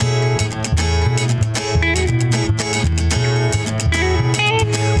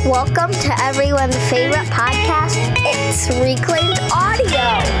everyone's favorite podcast. It's Reclaimed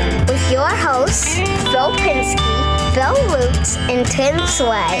Audio with your hosts, Phil Pinsky, Bill Lutz, and Tim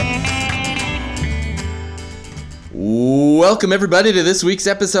Sway. Welcome, everybody, to this week's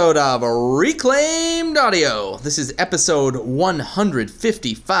episode of Reclaimed Audio. This is episode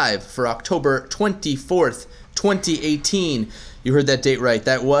 155 for October 24th, 2018. You heard that date right.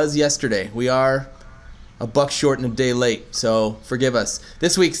 That was yesterday. We are a buck short and a day late, so forgive us.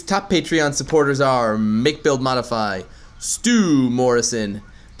 This week's top Patreon supporters are Make Build Modify, Stu Morrison,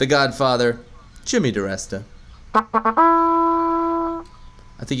 The Godfather, Jimmy DeResta. I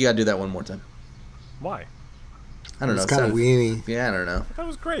think you gotta do that one more time. Why? I don't know. It's kind of weenie. Yeah, I don't know. That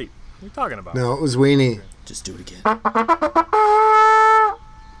was great. What are you talking about? No, it was weenie. Just do it again.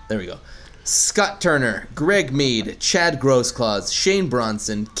 There we go. Scott Turner, Greg Mead, Chad Grossclaws, Shane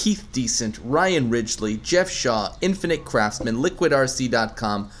Bronson, Keith Decent, Ryan Ridgely, Jeff Shaw, Infinite Craftsman,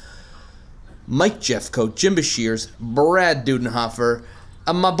 LiquidRC.com, Mike Jeffcoat, Jim Bashirs, Brad Dudenhofer,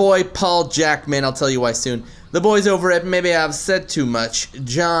 my boy Paul Jackman, I'll tell you why soon, the boys over at Maybe I've Said Too Much,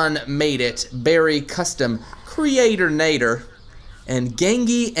 John Made It, Barry Custom, Creator Nader, and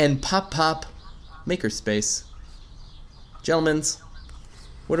Gangy and Pop Pop Makerspace. Gentlemen's,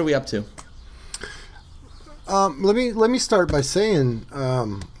 what are we up to? Let me start by saying,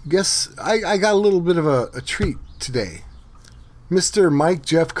 guess I got a little bit of a treat today. Mr. Mike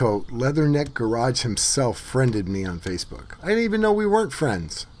Jeffcoat, Leatherneck Garage himself, friended me on Facebook. I didn't even know we weren't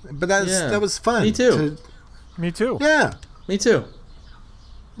friends, but that was fun. Me too. Me too. Yeah. Me too.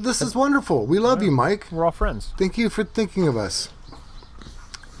 This is wonderful. We love you, Mike. We're all friends. Thank you for thinking of us.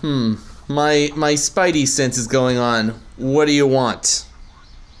 My spidey sense is going on. What do you want,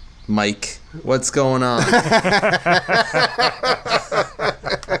 Mike? What's going on? That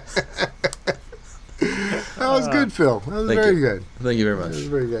was good, Phil. That was very good. Thank you very much. That was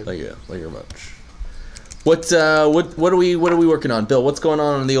very good. Thank you very much. What are we working on, Bill? What's going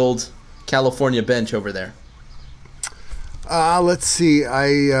on the old California bench over there? Let's see.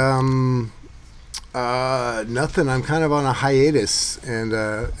 Nothing. I'm kind of on a hiatus, and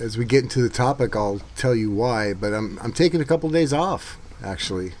as we get into the topic, I'll tell you why. But I'm taking a couple days off.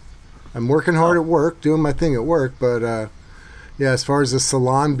 Actually, I'm working hard at work, doing my thing at work. But yeah, as far as the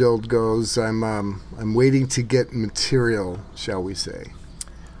salon build goes, I'm waiting to get material, shall we say?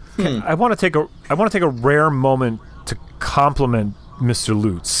 I want to take a rare moment to compliment Mr.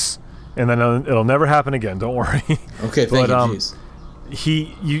 Lutz. And then it'll never happen again. Don't worry. Okay, thank you. Jeez.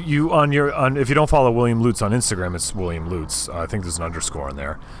 If you don't follow William Lutz on Instagram, it's William Lutz. I think there's an underscore in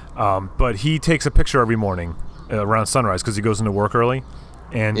there. But he takes a picture every morning around sunrise because he goes into work early,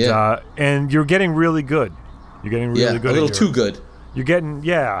 and you're getting really good. You're getting really good. A little too good. You're getting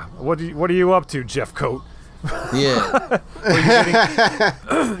What are you up to, Jeffcoat? Yeah.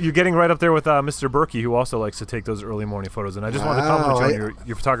 You're getting right up there with Mr. Berkey, who also likes to take those early morning photos. And I just wanted to compliment you on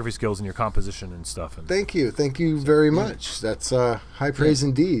your photography skills and your composition and stuff. And Thank you very much. That's high praise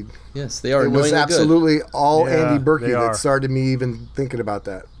indeed. Yes, they are. It was absolutely all Andy Berkey they that are. started me even thinking about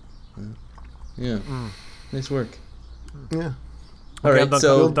that. Yeah. Nice work. Yeah. All right,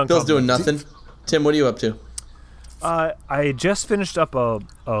 so done Bill's doing nothing. Tim, what are you up to? I just finished up a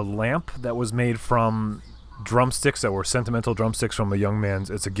lamp that was made from drumsticks that were sentimental drumsticks from a young man's.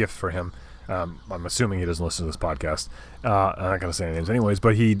 It's a gift for him. I'm assuming he doesn't listen to this podcast. I'm not going to say any names anyways,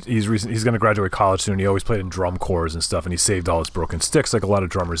 but he's going to graduate college soon. He always played in drum corps and stuff, and he saved all his broken sticks like a lot of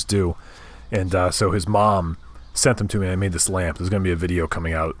drummers do. And so his mom sent them to me, and I made this lamp. There's going to be a video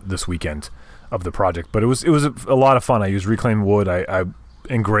coming out this weekend of the project, but it was a lot of fun. I used reclaimed wood. I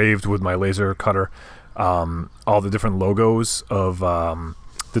engraved with my laser cutter all the different logos of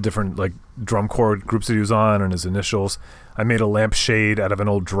the different like drum corps groups that he was on and his initials. I made a lamp shade out of an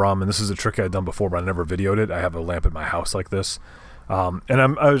old drum, and this is a trick I'd done before, but I never videoed it. I have a lamp at my house like this, and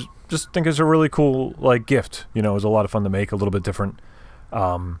I was just think it's a really cool like gift. You know, it was a lot of fun to make, a little bit different.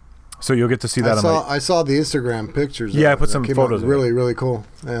 So you'll get to see that. I saw the Instagram pictures. Yeah, I put some photos. Really, really cool.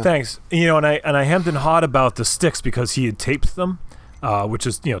 Yeah. Thanks. You know, and I hemmed and hawed about the sticks because he had taped them, which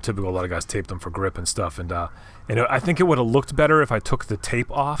is typical. A lot of guys tape them for grip and stuff, and I think it would have looked better if I took the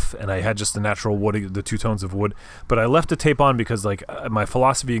tape off and I had just the natural wood, the two tones of wood. But I left the tape on because like my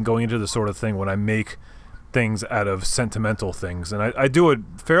philosophy in going into this sort of thing when I make things out of sentimental things, and I do it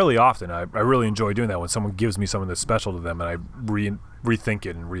fairly often. I really enjoy doing that when someone gives me something that's special to them and I rethink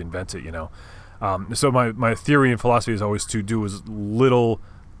it and reinvent it. So my theory and philosophy is always to do as little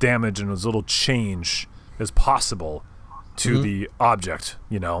damage and as little change as possible to the object,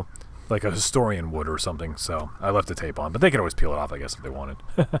 like a historian would or something. So I left the tape on, but they could always peel it off, I guess, if they wanted.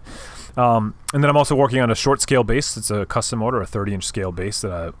 And then I'm also working on a short scale bass. It's a custom order, a 30-inch scale bass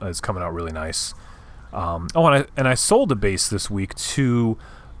that is coming out really nice. And I sold a bass this week to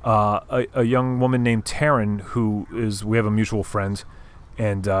a young woman named Taryn, we have a mutual friend,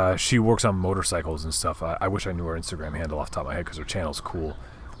 and she works on motorcycles and stuff. I wish I knew her Instagram handle off the top of my head because her channel's cool.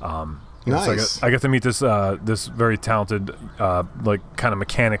 Nice. So I got to meet this very talented, like kind of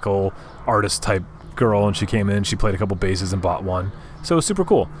mechanical artist type girl, and she came in. She played a couple basses and bought one, so it was super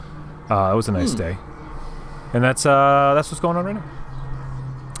cool. It was a nice day, and that's what's going on right now.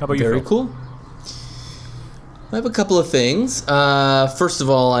 How about you? Very Phil? cool. I have a couple of things. First of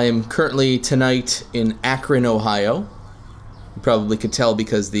all, I am currently tonight in Akron, Ohio. You probably could tell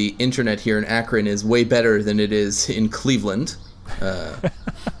because the internet here in Akron is way better than it is in Cleveland.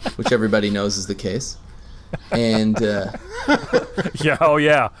 Which everybody knows is the case. And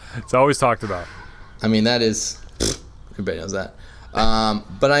yeah, it's always talked about. I mean, that is, everybody knows that.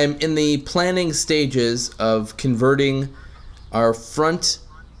 But I'm in the planning stages of converting our front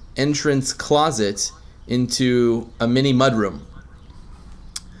entrance closet into a mini mudroom.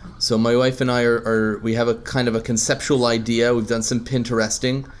 So my wife and I we have a kind of a conceptual idea. We've done some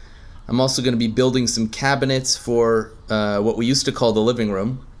Pinteresting. I'm also going to be building some cabinets for what we used to call the living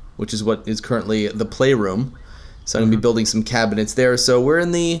room, which is what is currently the playroom. So I'm going to be building some cabinets there. So we're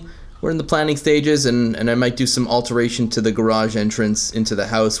in the planning stages, and I might do some alteration to the garage entrance into the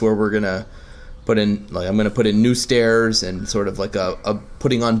house where we're going to put in, like, I'm going to put in new stairs and sort of like a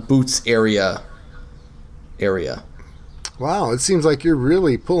putting on boots area. Wow, it seems like you're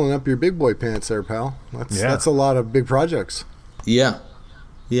really pulling up your big boy pants there, pal. That's a lot of big projects. Yeah.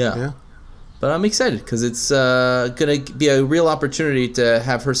 But I'm excited because it's going to be a real opportunity to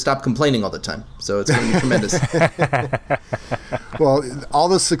have her stop complaining all the time. So it's going to be tremendous. Well, all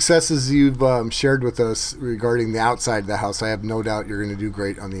the successes you've shared with us regarding the outside of the house, I have no doubt you're going to do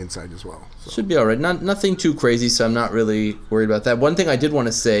great on the inside as well. So. Should be all right. Nothing too crazy, so I'm not really worried about that. One thing I did want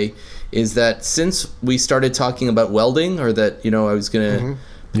to say is that since we started talking about welding, or that, I was going to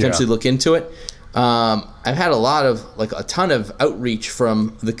potentially look into it, I've had a ton of outreach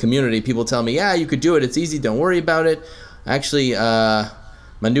from the community. People tell me, yeah, you could do it. It's easy. Don't worry about it. Actually,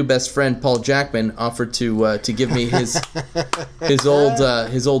 my new best friend, Paul Jackman, offered to give me his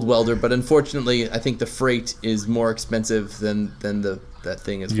old welder, but unfortunately, I think the freight is more expensive than that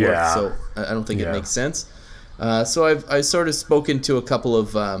thing is worth. So I don't think it makes sense. So I've sort of spoken to a couple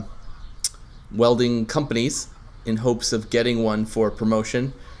of welding companies in hopes of getting one for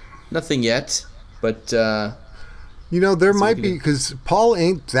promotion. Nothing yet. But there might be, because Paul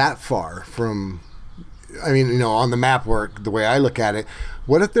ain't that far from, on the map work, the way I look at it.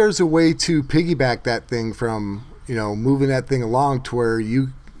 What if there's a way to piggyback that thing from, moving that thing along to where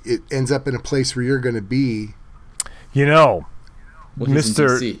it ends up in a place where you're going to be?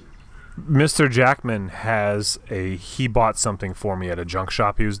 Mr. Jackman he bought something for me at a junk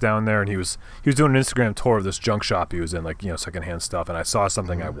shop. He was down there, and he was doing an Instagram tour of this junk shop he was in, secondhand stuff, and I saw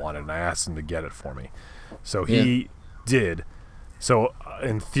something I wanted, and I asked him to get it for me. So he did. So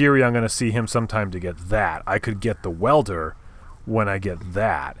in theory, I'm going to see him sometime to get that. I could get the welder when I get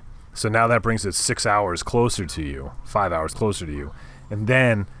that. So now that brings it 6 hours closer to you, 5 hours closer to you. And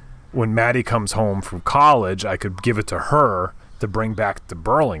then when Maddie comes home from college, I could give it to her to bring back to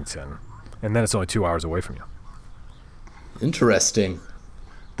Burlington, and then it's only 2 hours away from you. Interesting.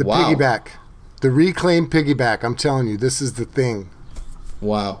 The piggyback. The reclaimed piggyback. I'm telling you, this is the thing.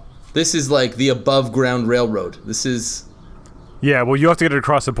 Wow. This is like the above ground railroad. This is... Yeah, well, you have to get it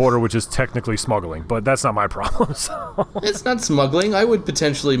across the border, which is technically smuggling, but that's not my problem. So. It's not smuggling. I would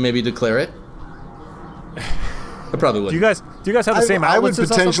potentially maybe declare it. I probably would. Do you guys have the same outlets? I would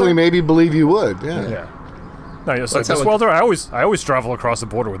potentially maybe believe you would. Yeah. No, this welder, I always travel across the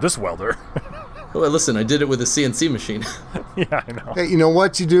border with this welder. Well, listen, I did it with a CNC machine. Yeah, I know. Hey, you know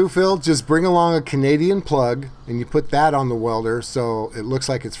what you do, Phil? Just bring along a Canadian plug, and you put that on the welder so it looks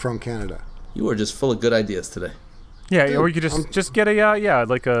like it's from Canada. You are just full of good ideas today. Yeah, or you could just get a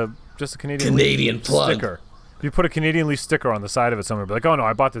Canadian leaf plug sticker. If you put a Canadian leaf sticker on the side of it somewhere, be like, oh no,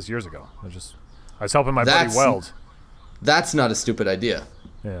 I bought this years ago. I was helping my buddy weld. That's not a stupid idea.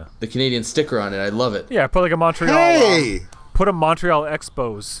 Yeah. The Canadian sticker on it, I love it. Yeah, put like a Montreal. Hey! Put a Montreal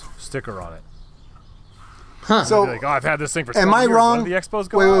Expos sticker on it. Huh. So, like, I've had this thing for 20 am I years. wrong? When did the Expos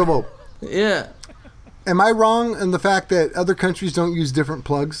go Wait. Yeah. Am I wrong in the fact that other countries don't use different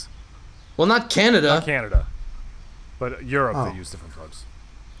plugs? Well, not Canada. Not Canada. But Europe, they use different plugs.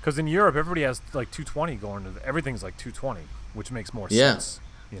 Because in Europe, everybody has like 220 going to everything's like 220, which makes more sense.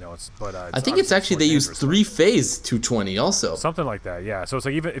 I think it's actually they use 3-phase 220 also. Something like that, yeah. So it's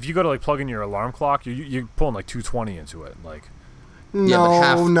like even if you go to like plug in your alarm clock, you're pulling like 220 into it, like. No, Yeah, but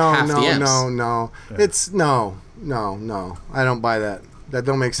half the amps. no. Yeah. It's no. I don't buy that. That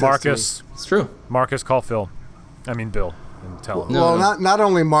don't make sense. Marcus, It's true. Marcus, call Phil. I mean Bill, and tell him. No. Not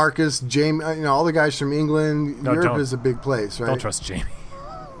only Marcus, Jamie, all the guys from England. No, Europe don't. is a big place, right? Don't trust Jamie.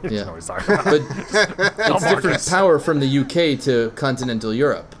 You Yeah. know what he's talking about. But it's different Marcus. power from the UK to continental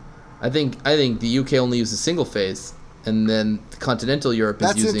Europe. I think the UK only uses single phase, and then continental Europe is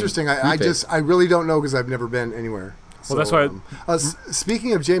That's using interesting. three-phase. I really don't know because I've never been anywhere. Well, that's why.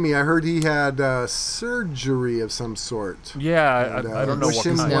 Speaking of Jamie, I heard he had surgery of some sort. Yeah, And, I don't know wish what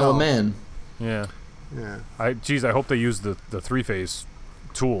him kind. now well. a man. Yeah. Yeah. I hope they use the 3-phase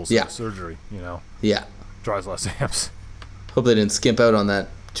tools Yeah. for surgery. Yeah. Draws less amps. Hope they didn't skimp out on that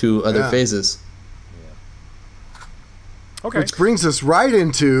 2 other Yeah. phases. Okay. Which brings us right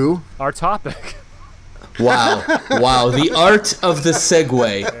into Our topic. Wow. Wow. The art of the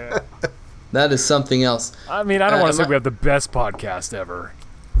segue. That is something else. I mean, I don't want to say am I- we have the best podcast ever.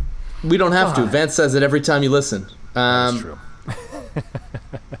 We don't have to. Vance says it every time you listen. That's true.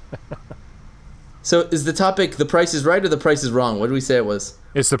 So is the topic The Price is Right or The Price is Wrong? What did we say it was?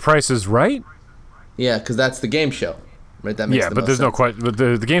 It's The Price is Right. Yeah, because that's the game show. Right? That makes Yeah, the but most there's no sense. question. But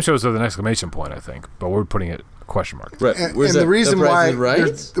the game shows with an exclamation point, I think. But we're putting it question mark. Right. and Where's the that? reason Price why is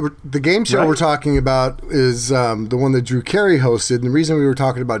Right? the game show Right. we're talking about is the one that Drew Carey hosted. And the reason we were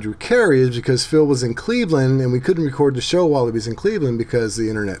talking about Drew Carey is because Phil was in Cleveland and we couldn't record the show while he was in Cleveland because the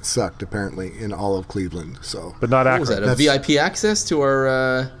internet sucked apparently in all of Cleveland. So But not What was accurate. that? A VIP access to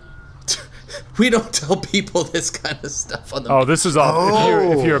our... We don't tell people this kind of stuff on the... Oh, this is all.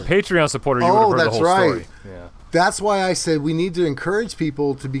 Oh. If you're a Patreon supporter, you would have heard the that's whole right. story. Yeah. that's why I said we need to encourage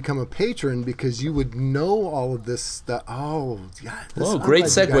people to become a patron because you would know all of this stuff. Oh, yeah. Whoa, great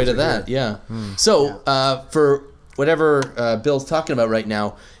segue to that. Yeah. So, for whatever Bill's talking about right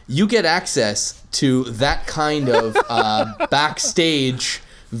now, you get access to that kind of backstage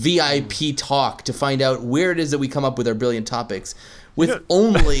VIP talk to find out where it is that we come up with our brilliant topics with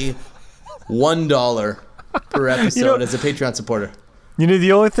only $1 per episode as a Patreon supporter.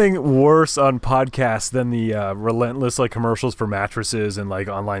 The only thing worse on podcasts than the relentless commercials for mattresses and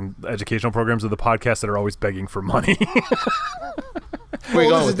online educational programs are the podcasts that are always begging for money. Where you going Well,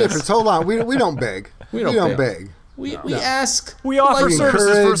 there's a with this? difference. Hold on. We don't beg. We don't beg. We ask. We offer We services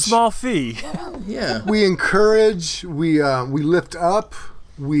for a encourage- small fee. Yeah. We encourage, we lift up,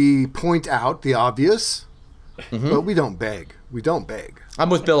 we point out the obvious, but we don't beg. We don't beg. I'm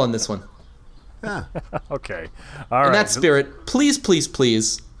with Bill on this one. Yeah. Okay. All In right. that spirit, please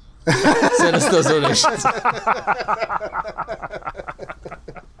send us those donations.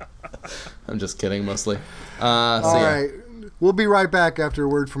 I'm just kidding, mostly. All right. We'll be right back after a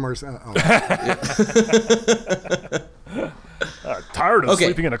word from our. Tired of Okay.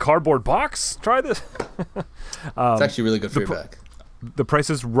 sleeping in a cardboard box? Try this. It's actually really good feedback. The Price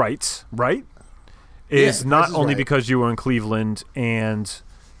is Right, is Yeah, not Price is only Right. because you were in Cleveland and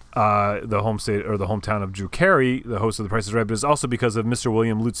the home state or the hometown of Drew Carey, the host of The Price is Right, but it's also because of Mr.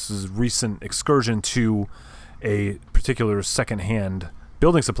 William Lutz's recent excursion to a particular secondhand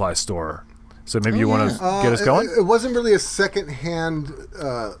building supply store. So maybe you want to get us going? It wasn't really a second-hand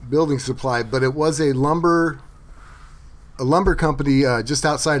building supply, but it was a lumber company just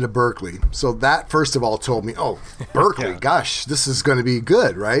outside of Berkeley. So that first of all told me, oh, Berkeley, Yeah. gosh, this is going to be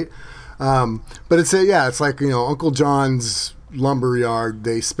good, right? But it's like Uncle John's lumber yard.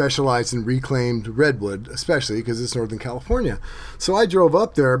 They specialize in reclaimed redwood, especially because it's Northern California. So I drove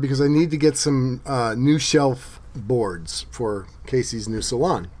up there because I need to get some new shelf boards for Casey's new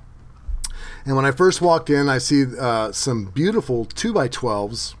salon. And when I first walked in, I see some beautiful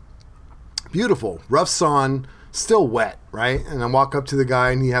 2x12s, beautiful, rough sawn, still wet, right? And I walk up to the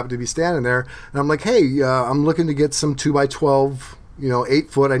guy, and he happened to be standing there, and I'm like, hey, I'm looking to get some 2x12, 8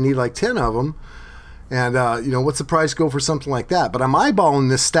 foot. I need like 10 of them. And, what's the price go for something like that? But I'm eyeballing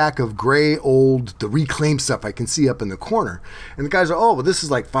this stack of gray, the reclaimed stuff I can see up in the corner. And the guys are, oh, well, this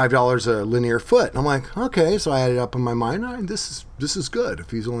is like $5 a linear foot. And I'm like, okay. So I added up in my mind, all right, this is good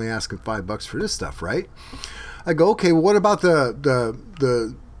if he's only asking $5 for this stuff, right? I go, okay, well, what about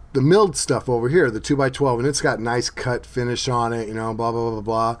the milled stuff over here, the 2x12, and it's got nice cut finish on it, blah, blah, blah, blah,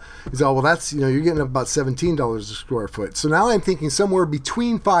 blah. He's all, well, that's, you're getting about $17 a square foot. So now I'm thinking somewhere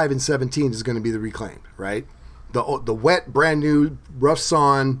between 5 and 17 is going to be the reclaimed, right? The wet, brand new, rough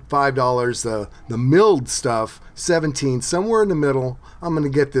sawn, $5, the milled stuff, 17, somewhere in the middle, I'm going to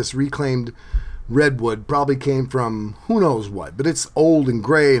get this reclaimed redwood, probably came from who knows what, but it's old and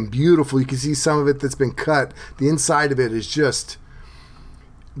gray and beautiful. You can see some of it that's been cut. The inside of it is just...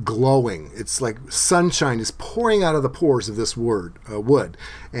 glowing. It's like sunshine is pouring out of the pores of this wood,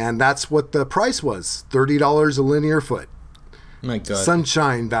 and that's what the price was: $30 a linear foot. My God.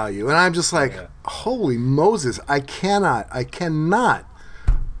 Sunshine value. And I'm just like, holy Moses, I cannot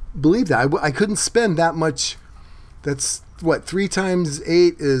believe that. I couldn't spend that much. That's what, 3 times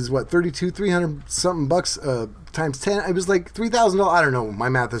 8 is what, 32, 300 something bucks times 10. It was like $3,000. I don't know. My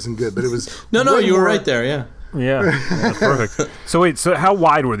math isn't good, but it was. No, you were right there. Yeah. Yeah, that's perfect. So wait, so how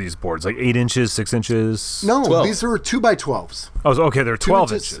wide were these boards? Like 8 inches, 6 inches? No, 12. these were 2x12s. Oh, so, okay, they're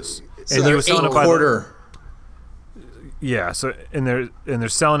 12 inches. inches. So And they're were selling it by quarter. Yeah, so and they're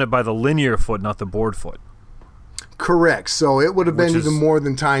selling it by the linear foot, not the board foot. Correct. So it would have been Which is- even more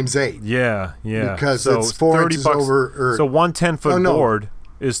than times 8. Yeah. Because so it's 4 $30 inches over. Or, so one 10-foot Oh, no. board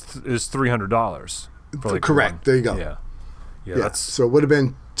is $300. For like Correct. one. There you go. Yeah. Yeah. That's So it would have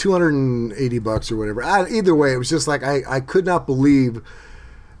been $280 or whatever. Either way, it was just like I could not believe.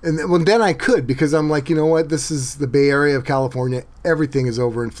 And then I could, because I'm like, you know what? This is the Bay Area of California. Everything is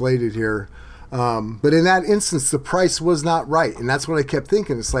overinflated here. But in that instance, the price was not right. And that's what I kept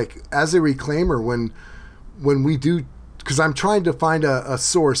thinking. It's like, as a reclaimer, when we do, because I'm trying to find a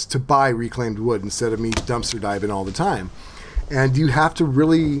source to buy reclaimed wood instead of me dumpster diving all the time. And you have to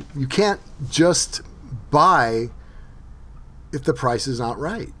really, you can't just buy if the price is not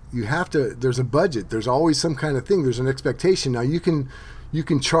right. You have to, there's a budget. There's always some kind of thing. There's an expectation. Now you can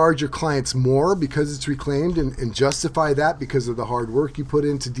charge your clients more because it's reclaimed and justify that because of the hard work you put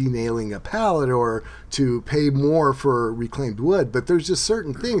into denailing a pallet, or to pay more for reclaimed wood. But there's just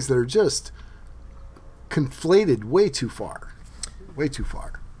certain things that are just conflated way too far. Way too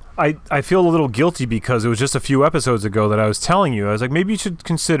far. I feel a little guilty because it was just a few episodes ago that I was telling you, I was like, maybe you should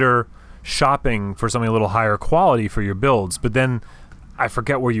consider shopping for something a little higher quality for your builds, but then I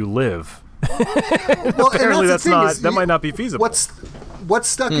forget where you live. Well, Apparently that's the thing is, that might not be feasible. What's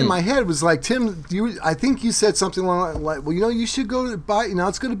stuck in my head was like, Tim, I think you said something like, well, you should go to buy,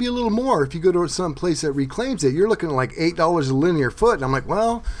 it's going to be a little more if you go to some place that reclaims it. You're looking at like $8 a linear foot. And I'm like,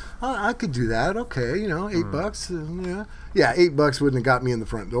 well, I could do that. Okay. $8. Yeah. $8 wouldn't have got me in the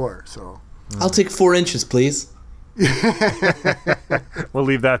front door. So I'll take 4 inches, please. We'll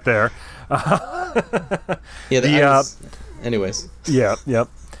leave that there. Yeah. Anyways. Yeah. Yep.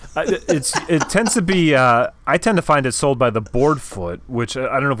 It tends to be. I tend to find it sold by the board foot, which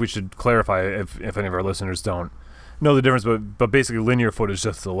I don't know if we should clarify if any of our listeners don't know the difference. But basically, linear foot is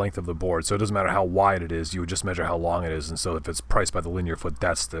just the length of the board, so it doesn't matter how wide it is. You would just measure how long it is, and so if it's priced by the linear foot,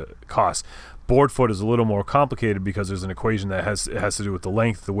 that's the cost. Board foot is a little more complicated because there's an equation that has to do with the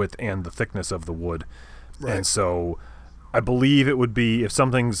length, the width, and the thickness of the wood, Right. and so I believe it would be, if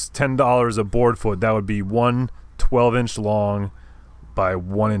something's $10 a board foot, that would be one 12-inch long by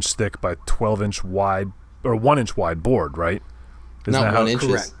 1 inch thick by 12-inch wide, or 1 inch wide board, right? Isn't Not that how- 1 inch.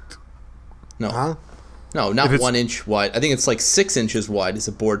 correct. No. Huh? No, not If it's- 1 inch wide. I think it's like 6 inches wide is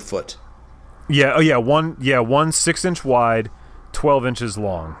a board foot. Yeah. Oh, yeah. One 6-inch wide, 12 inches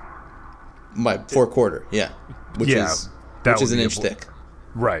long. By 4/4, yeah. Which Yeah, is that which is would an be a inch bo- thick.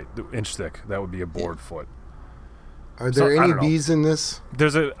 Right, inch thick. That would be a board foot. Are So, there I any don't know. bees in this?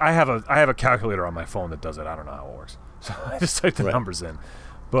 I have a calculator on my phone that does it. I don't know how it works. So I just type the Right. numbers in.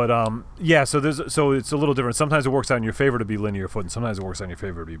 But yeah, so it's a little different. Sometimes it works out in your favor to be linear foot, and sometimes it works out in your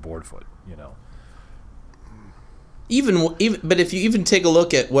favor to be board foot, Even but if you even take a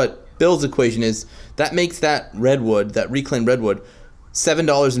look at what Bill's equation is, that makes that redwood, that reclaimed redwood,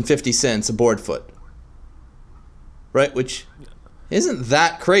 $7.50 a board foot. Right, which isn't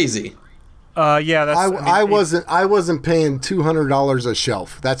that crazy. Yeah, that's I wasn't paying $200 a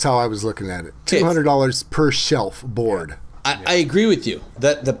shelf. That's how I was looking at it. $200 per shelf board. I agree with you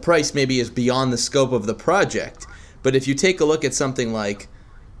that the price maybe is beyond the scope of the project, but if you take a look at something like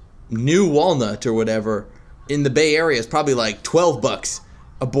New Walnut or whatever in the Bay Area, it's probably like $12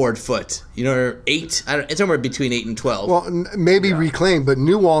 a board foot. Or 8. It's somewhere between 8 and 12. Well, maybe reclaimed, but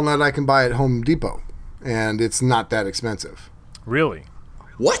new walnut I can buy at Home Depot, and it's not that expensive. Really.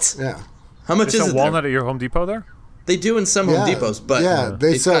 What? Yeah. How much They is sell it? walnut There? at your Home Depot there? They do in some Home Depots, but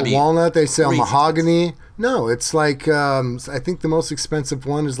they it's sell gotta be walnut. They sell crazy mahogany. No, it's like I think the most expensive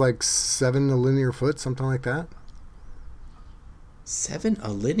one is like $7 a linear foot, something like that. $7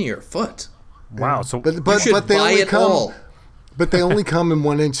 a linear foot. Wow. So But You should they buy only it come. all. But they only come in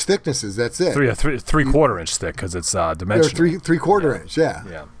 1 inch thicknesses. That's it. three-quarter inch thick because it's They're dimensional. three-quarter inch. Yeah.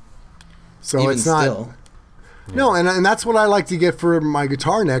 Yeah. So Even it's not. still. No, and that's what I like to get for my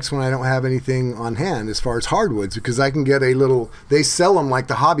guitar necks when I don't have anything on hand as far as hardwoods, because I can get a little. They sell them like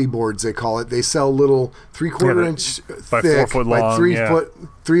the hobby boards, they call it. They sell little 3/4 inch by thick, 4 foot long, like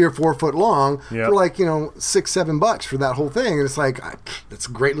 3 or 4 foot long, Yep. for like $6-7 for that whole thing, and it's like it's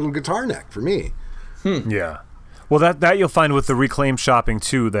a great little guitar neck for me. Yeah. Well, that you'll find with the Reclaim shopping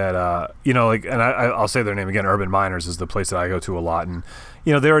too. That and I'll say their name again. Urban Miners is the place that I go to a lot, and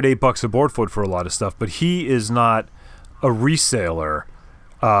they're at $8 a board foot for a lot of stuff. But he is not a reseller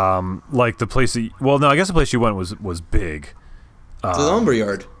like the place. I guess the place you went was big. The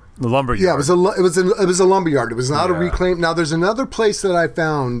lumberyard. The lumberyard. Yeah, it was a lumberyard. It was not a Yeah. Reclaim. Now there's another place that I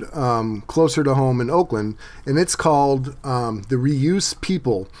found closer to home in Oakland, and it's called the Reuse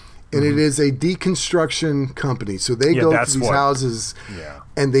People. And it is a deconstruction company. So they go to these houses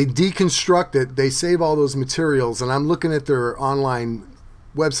and they deconstruct it. They save all those materials. And I'm looking at their online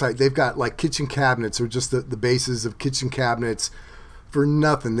website. They've got like kitchen cabinets, or just the bases of kitchen cabinets for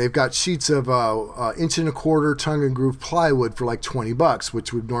nothing. They've got sheets of 1.25 tongue and groove plywood for like $20,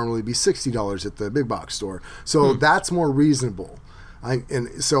 which would normally be $60 at the big box store. So that's more reasonable. And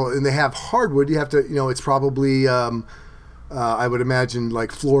they have hardwood. You have to, it's probably... I would imagine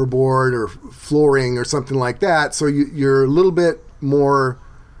like floorboard or flooring or something like that. So you're a little bit more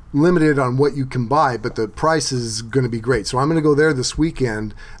limited on what you can buy, but the price is going to be great. So I'm going to go there this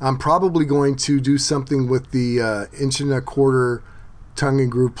weekend. I'm probably going to do something with the 1.25 tongue and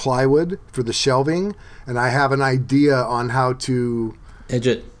groove plywood for the shelving. And I have an idea on how to edge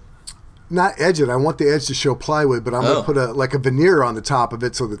it. Not edge it. I want the edge to show plywood, but I'm going to put a veneer on the top of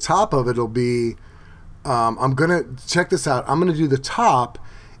it. So the top of it will be... I'm going to check this out. I'm going to do the top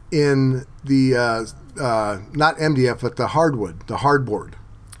in the, not MDF, but the hardboard.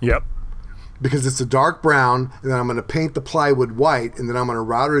 Yep. Because it's a dark brown, and then I'm going to paint the plywood white, and then I'm going to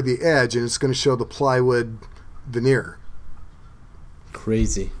router the edge, and it's going to show the plywood veneer.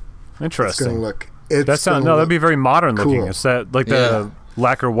 Crazy. Interesting. It's going to look... that'd be very modern looking. Cool. It's that, like the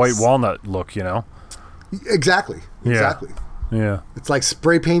lacquer white walnut look, Exactly. Yeah. It's like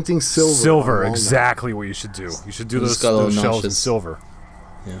spray painting silver. Silver, exactly what you should do. You should do those shells in silver.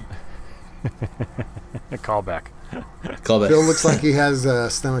 Yeah. Callback. Phil looks like he has a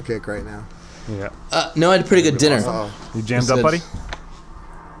stomachache right now. Yeah. No, I had a pretty good dinner. You jammed up, buddy?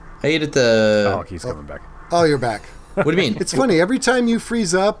 I ate at the... Oh, he's coming back. Oh, you're back. What do you mean? It's funny. Every time you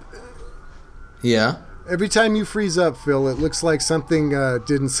freeze up... Yeah? Every time you freeze up, Phil, it looks like something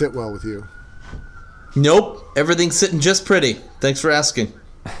didn't sit well with you. Nope. Everything's sitting just pretty. Thanks for asking.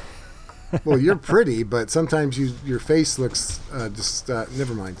 Well, you're pretty, but sometimes your face looks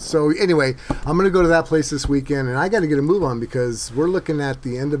never mind. So anyway, I'm going to go to that place this weekend, and I got to get a move on because we're looking at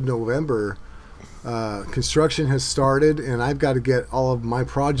the end of November. Construction has started, and I've got to get all of my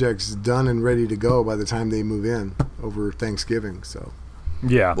projects done and ready to go by the time they move in over Thanksgiving. So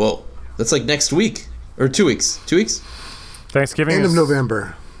yeah. Well, that's like next week or 2 weeks. 2 weeks? Thanksgiving end of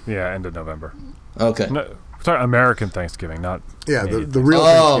November. Yeah, end of November. Okay. No, sorry, American Thanksgiving, not the real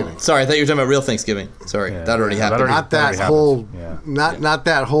Thanksgiving. Sorry, I thought you were talking about real Thanksgiving. Sorry, that already happened. Not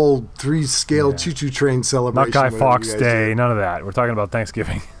that whole 3-scale choo-choo train celebration. Not Guy Fawkes Day, none of that. We're talking about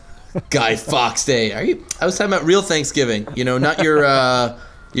Thanksgiving. Guy Fawkes Day. I was talking about real Thanksgiving. Not your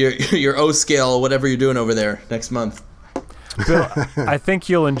your O scale or whatever you're doing over there next month. Bill, I think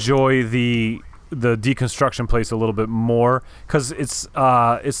you'll enjoy the deconstruction place a little bit more because it's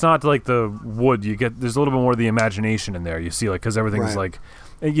not like the wood. There's a little bit more of the imagination in there. You see, because everything's like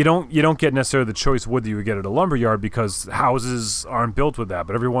you don't get necessarily the choice wood that you would get at a lumberyard because houses aren't built with that.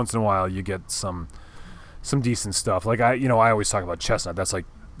 But every once in a while you get some decent stuff. Like I always talk about chestnut. That's like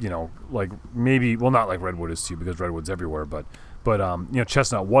maybe not like redwood is too because redwood's everywhere, but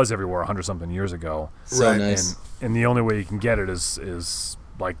chestnut was everywhere 100-something years ago. So nice. And the only way you can get it is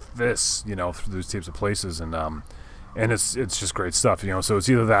like this, through these types of places, and it's just great stuff, So it's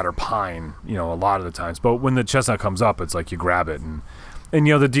either that or pine, a lot of the times. But when the chestnut comes up, it's like you grab it, and the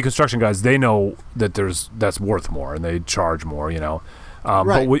deconstruction guys, they know that that's worth more, and they charge more,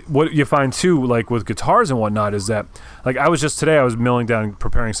 Right. But what you find too, like with guitars and whatnot, is that like I was milling down,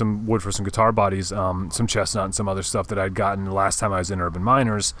 preparing some wood for some guitar bodies, some chestnut and some other stuff that I'd gotten the last time I was in Urban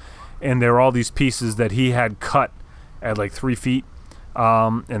Miners, and there were all these pieces that he had cut at like 3 feet.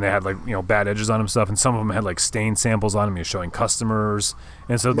 And they had bad edges on them stuff, and some of them had like stain samples on them. He was showing customers,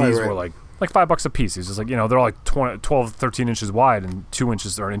 and so these were like $5 a piece. He's just like, they're all like 12, 13 inches wide and 2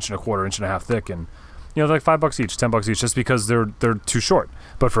 inches or 1.25 inches, 1.5 thick, and they're like $5 each, $10 each, just because they're too short.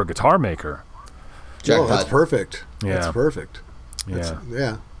 But for a guitar maker, that's perfect. Yeah, that's perfect.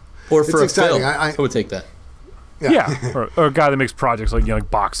 Yeah. Or for it's a exciting. fill, I would take that. Yeah, or a guy that makes projects like like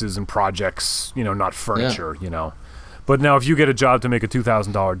boxes and projects, not furniture, But now, if you get a job to make a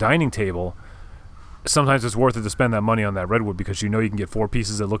 $2,000 dining table, sometimes it's worth it to spend that money on that redwood because you can get 4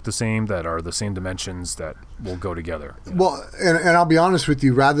 pieces that look the same, that are the same dimensions, that will go together. Well, and I'll be honest with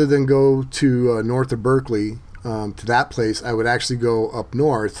you, rather than go to north of Berkeley, to that place, I would actually go up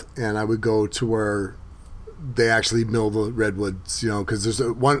north, and I would go to where they actually mill the redwoods, because there's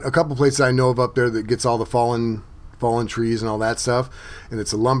a couple places I know of up there that gets all the fallen trees and all that stuff, and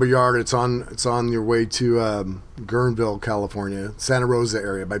it's a lumber yard. It's on your way to Guerneville, California, Santa Rosa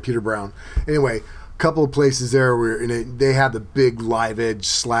area by Peter Brown. Anyway, a couple of places there where they have the big live edge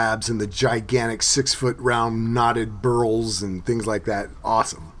slabs and the gigantic 6-foot round knotted burls and things like that.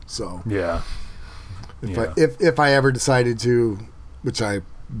 Awesome. So yeah. If I ever decided to, which I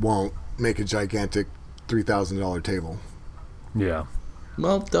won't, make a gigantic $3,000 table. Yeah.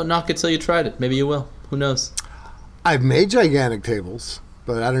 Well, don't knock it till you tried it. Maybe you will. Who knows? I've made gigantic tables,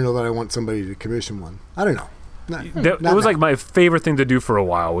 but I don't know that I want somebody to commission one. I don't know. It was like my favorite thing to do for a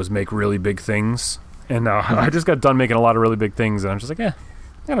while was make really big things. And I just got done making a lot of really big things, and I'm just like, I'm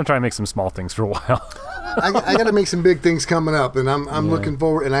going to try and make some small things for a while. I got to make some big things coming up, and I'm looking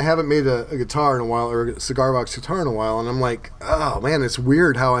forward. And I haven't made a guitar in a while, or a cigar box guitar in a while, and I'm like, oh man, it's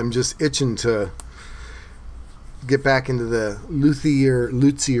weird how I'm just itching to get back into the luthier-ing.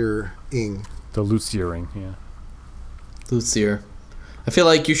 The luthiering, yeah. Luthier. I feel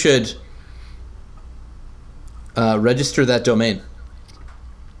like you should register that domain.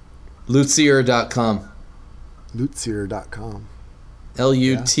 Luthier.com. Luthier.com.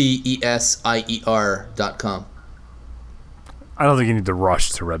 LUTESIER.com. I don't think you need to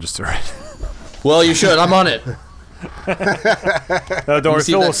rush to register it. Well, you should. I'm on it. Don't worry,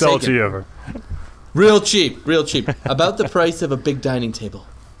 Phil will sell it to you. Real cheap. About the price of a big dining table.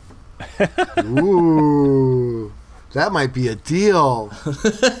 Ooh, that might be a deal.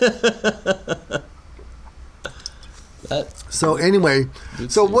 So anyway,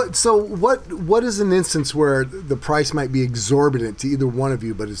 what is an instance where the price might be exorbitant to either one of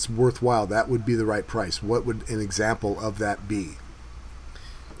you, but it's worthwhile? That would be the right price. What would an example of that be?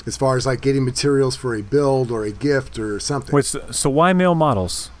 As far as like getting materials for a build or a gift or something. Wait, so why male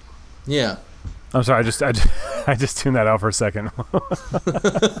models? Yeah. I'm sorry, I just tuned that out for a second.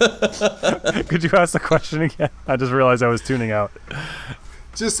 Could you ask the question again? I just realized I was tuning out.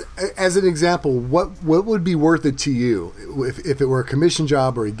 Just as an example, what would be worth it to you if it were a commission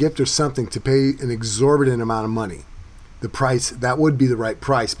job or a gift or something to pay an exorbitant amount of money? The price, that would be the right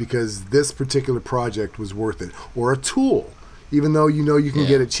price because this particular project was worth it. Or a tool, even though you can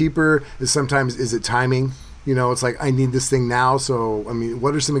get it cheaper, sometimes is it timing? It's like, I need this thing now. So, I mean,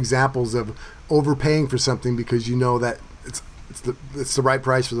 what are some examples of overpaying for something because you know that it's the right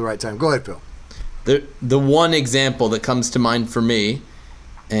price for the right time? Go ahead, Phil. The one example that comes to mind for me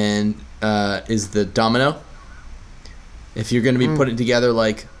and is the domino. If you're going to be putting together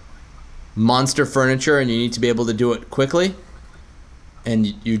like monster furniture and you need to be able to do it quickly and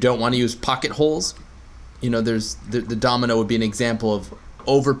you don't want to use pocket holes, there's the domino would be an example of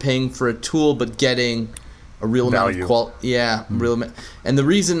overpaying for a tool but getting a real amount of quality. Yeah, and the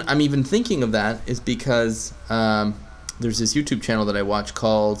reason I'm even thinking of that is because there's this YouTube channel that I watch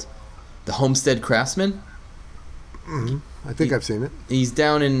called The Homestead Craftsman. Mm-hmm. I think I've seen it. He's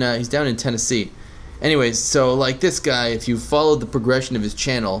down in Tennessee. Anyways, so like this guy, if you followed the progression of his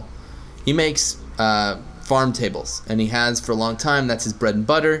channel, he makes farm tables, and he has for a long time. That's his bread and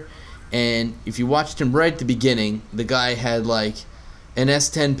butter. And if you watched him right at the beginning, the guy had like an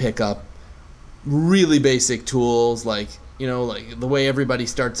S10 pickup, really basic tools, like the way everybody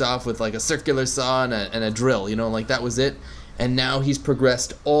starts off with like a circular saw and a drill, like that was it. And now he's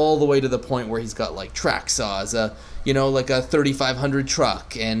progressed all the way to the point where he's got like track saws, like a 3500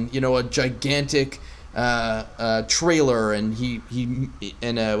 truck, and a gigantic trailer, and he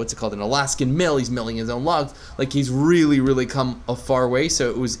what's it called, an Alaskan mill. He's milling his own logs. Like he's really come a far way. So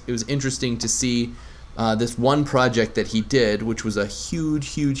it was interesting to see this one project that he did, which was a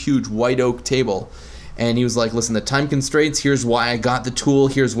huge white oak table. And he was like, listen, the time constraints, here's why I got the tool,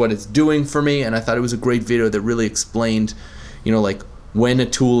 here's what it's doing for me. And I thought it was a great video that really explained, like when a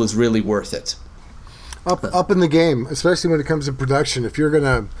tool is really worth it. Up in the game, especially when it comes to production. If you're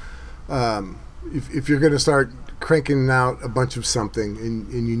gonna if you're gonna start cranking out a bunch of something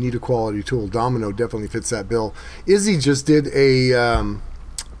and you need a quality tool, Domino definitely fits that bill. Izzy just did a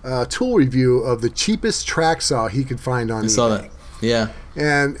tool review of the cheapest track saw he could find on eBay. I saw that. Yeah.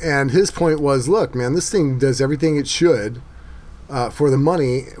 And his point was, look, man, this thing does everything it should. for the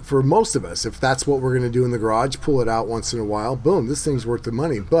money for most of us. If that's what we're going to do in the garage, pull it out once in a while, boom, this thing's worth the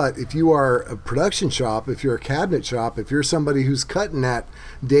money. But if you are a production shop, if you're a cabinet shop, if you're somebody who's cutting that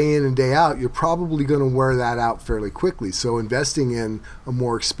day in and day out, you're probably going to wear that out fairly quickly. So investing in a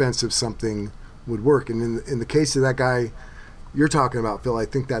more expensive something would work. And in the case of that guy you're talking about, Phil, I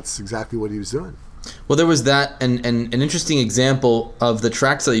think that's exactly what he was doing. Well, there was that, and an interesting example of the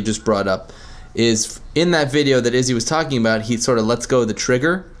tracks that you just brought up is in that video that Izzy was talking about, he sort of lets go of the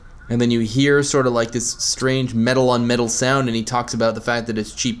trigger, and then you hear sort of like this strange metal on metal sound, and he talks about the fact that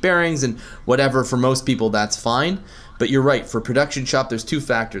it's cheap bearings and whatever. For most people, that's fine. But you're right, for production shop, there's two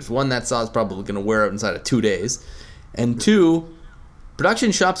factors. One, that saw is probably going to wear out inside of 2 days. And two,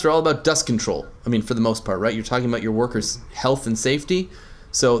 production shops are all about dust control. I mean, for the most part, right? You're talking about your workers' health and safety.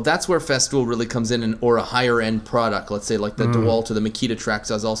 So that's where Festool really comes in, or a higher end product, let's say like the DeWalt or the Makita track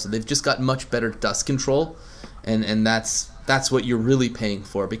saws also. They've just got much better dust control, and that's what you're really paying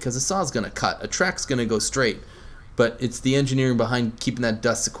for, because a saw's going to cut. A track's going to go straight, but it's the engineering behind keeping that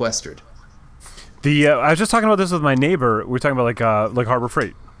dust sequestered. I was just talking about this with my neighbor. We were talking about like Harbor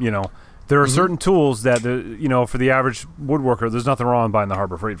Freight. There are certain tools that for the average woodworker, there's nothing wrong with buying the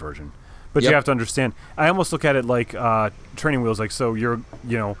Harbor Freight version. But you have to understand, I almost look at it like training wheels. Like, so you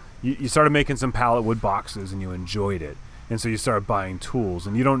started making some pallet wood boxes and you enjoyed it. And so you started buying tools,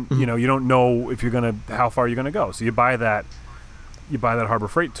 and you don't know if how far you're gonna go. So you buy that Harbor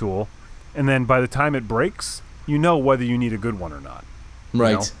Freight tool, and then by the time it breaks, you know whether you need a good one or not.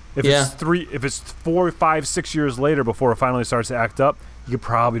 Right. If it's 4, 5, 6 years later before it finally starts to act up, you could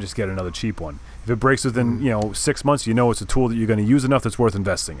probably just get another cheap one. If it breaks within 6 months, it's a tool that you're going to use enough that's worth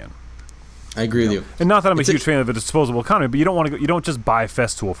investing in. I agree with you. And not that I'm a huge fan of the disposable economy, but you don't want to. You don't just buy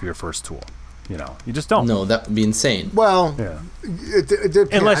Festool for your first tool. You just don't. No, that would be insane. Well, yeah. It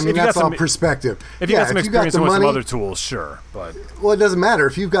depends. That's all perspective. If you got some experience with some other tools, sure. But it doesn't matter.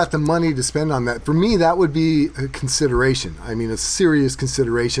 If you've got the money to spend on that, for me, that would be a consideration. I mean, a serious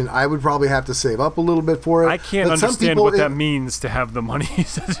consideration. I would probably have to save up a little bit for it. I can't understand what that means to have the money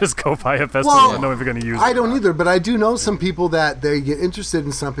to just go buy a Festool and know if you're going to use it. I don't either, but I do know some people that they get interested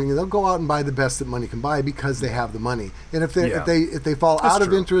in something and they'll go out and buy the best that money can buy because they have the money. And if they fall out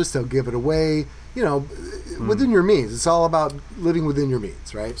of interest, they'll give it away. Within your means. It's all about living within your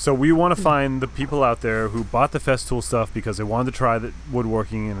means, right? So we want to find the people out there who bought the Festool stuff because they wanted to try the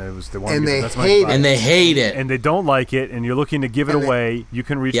woodworking, and they hate it, and they don't like it, and you're looking to give it away. You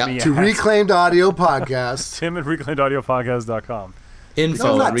can reach me to Reclaimed Audio Podcast. Tim at reclaimedaudiopodcast.com.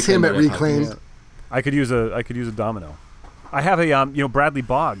 Info. Not Tim at Reclaimed. I could use a domino. I have a Bradley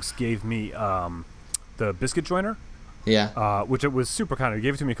Boggs gave me the biscuit joiner. Yeah. Which it was super kind of. He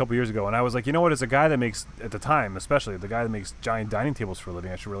gave it to me a couple years ago, and I was like, as a guy that makes, at the time especially, the guy that makes giant dining tables for a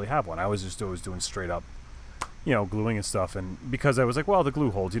living, I should really have one. I was just always doing straight up, gluing and stuff, and because I was like, well, the glue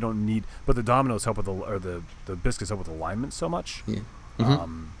holds, you don't need, but the dominoes help with the biscuits help with alignment so much,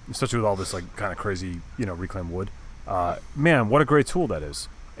 especially with all this like kind of crazy, reclaimed wood. Man, what a great tool that is,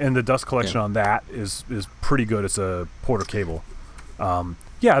 and the dust collection on that is pretty good. It's a Porter cable.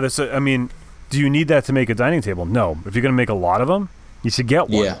 Do you need that to make a dining table? No. If you're going to make a lot of them, you should get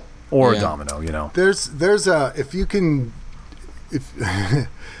one or a domino. There's a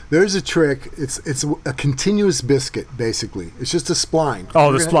there's a trick. It's a continuous biscuit basically. It's just a spline.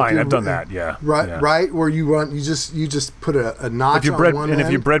 Oh, the spline. I've done that. Yeah. Right. Where you just put a notch on one end, if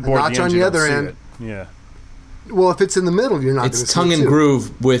you breadboard a notch on the other end. Yeah. Well, if it's in the middle, you're not. It's tongue and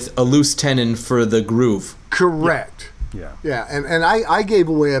groove with a loose tenon for the groove. Correct. Yeah, and I gave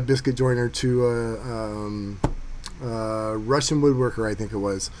away a biscuit joiner to a Russian woodworker, I think it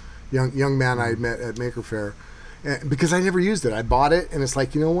was, young man I met at Maker Faire, because I never used it. I bought it, and it's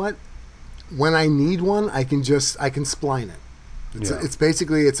like, you know what? When I need one, I can spline it. It's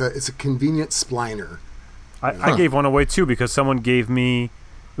basically it's a convenient spliner. I gave one away too because someone gave me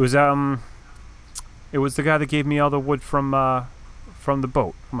it was the guy that gave me all the wood from the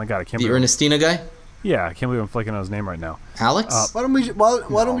boat. Oh my god, I can't believe the Ernestina guy. Yeah, I can't believe I'm flaking on his name right now. Alex? Why don't we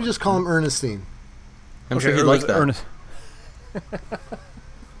just call him Ernestine? I'm sure he'd like that.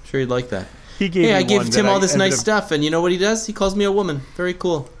 Sure he'd like that. He gave I gave Tim all this nice stuff, and you know what he does? He calls me a woman. Very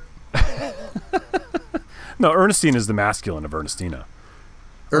cool. No, Ernestine is the masculine of Ernestina.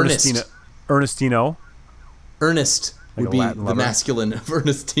 Ernest. Ernestino. Ernest would be the masculine of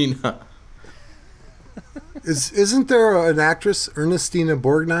Ernestina. Isn't there an actress, Ernestina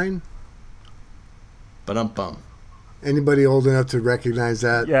Borgnine? Ba-dum-bum. Anybody old enough to recognize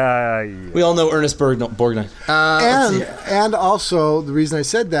that? Yeah. We all know Ernest Borgnine. And also, the reason I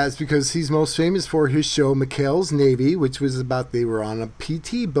said that is because he's most famous for his show McHale's Navy, which was about they were on a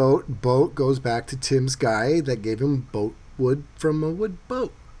PT boat. Boat goes back to Tim's guy that gave him boat wood from a wood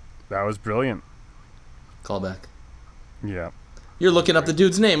boat. That was brilliant. Callback. Yeah. You're looking up the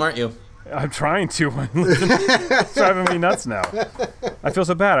dude's name, aren't you? I'm trying to. It's driving me nuts now. I feel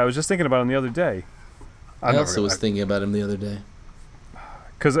so bad. I was just thinking about him the other day. I also was thinking about him the other day.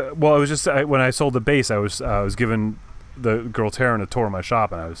 Because, well, it was just when I sold the bass, I was giving the girl Taryn a tour of my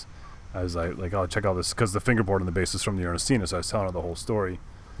shop, and I was like, oh, check out this, because the fingerboard on the bass is from the Ernestina, so I was telling her the whole story.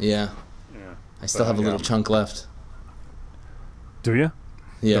 Yeah. I still have a little chunk left. Do you?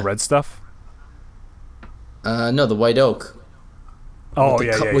 Yeah. The red stuff? No, the white oak. Oh,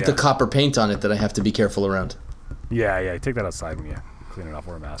 With the copper paint on it that I have to be careful around. Yeah. Take that outside when you clean it off,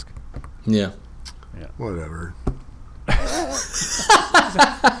 wear a mask. Yeah. Whatever.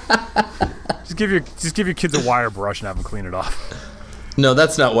 Just give your kids a wire brush and have them clean it off. No,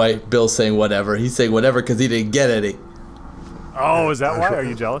 that's not why Bill's saying whatever. He's saying whatever because he didn't get any. Oh, is that why? Are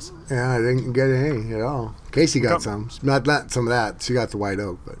you jealous? Yeah, I didn't get any at all. Casey got some. Not some of that. She got the white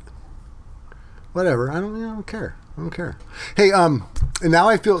oak, but whatever. I don't care. I don't care. Hey, and now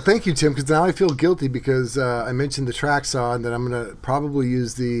I feel. Thank you, Tim, because now I feel guilty because I mentioned the track saw and that I'm gonna probably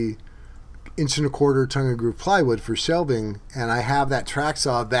use the 1 1/4 tongue and groove plywood for shelving, and I have that track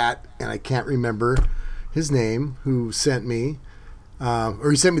saw and I can't remember his name who sent me. Or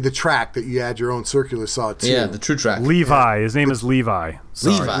he sent me the track that you add your own circular saw to. Yeah, the true track. Levi. His name is Levi.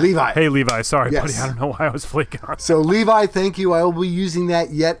 Sorry. Levi. Hey, Levi. Sorry, Yes. buddy. I don't know why I was flaking on. So, Levi, thank you. I will be using that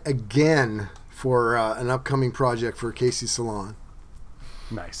yet again for an upcoming project for Casey's Salon.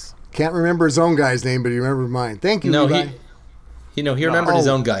 Nice. Can't remember his own guy's name, but he remembered mine. Thank you, No, Levi. he remembered his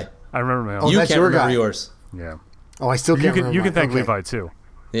own guy. I remember my own. You that's can't your remember guy. yours. Yeah. Oh, I still can't remember You can mine. thank Okay. Levi too.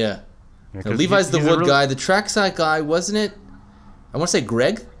 Yeah. Yeah, No, 'cause Levi's the he's a wood really- guy. The trackside guy, wasn't it? I want to say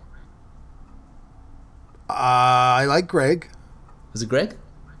Greg. I like Greg. Was it Greg?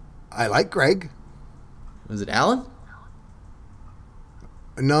 I like Greg. Was it Alan?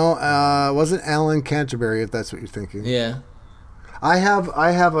 No, it wasn't Alan Canterbury, if that's what you're thinking. Yeah. I have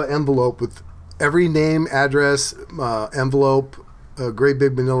an envelope with every name, address, envelope, a great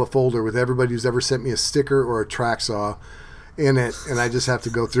big manila folder with everybody who's ever sent me a sticker or a track saw in it, and I just have to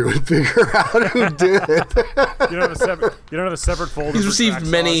go through and figure out who did it. You don't have a separate folder. He's for received track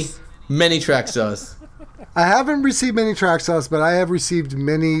many, saws? many track saws. I haven't received many track saws, but I have received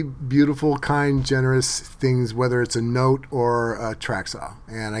many beautiful, kind, generous things, whether it's a note or a track saw,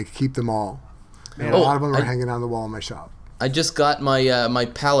 and I keep them all. And a lot of them are hanging on the wall in my shop. I just got my my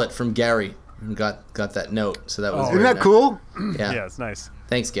palette from Gary and got that note, so that was Isn't very that nice. cool? Yeah, it's nice.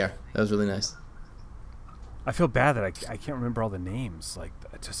 Thanks, Gary. That was really nice. I feel bad that I can't remember all the names. Like,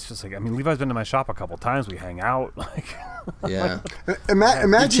 it's just like, I mean, Levi's been to my shop a couple times. We hang out. Like, Yeah.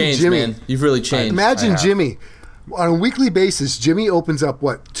 Imagine You've changed, Jimmy. man. You've really changed. Imagine Jimmy. On a weekly basis, Jimmy opens up,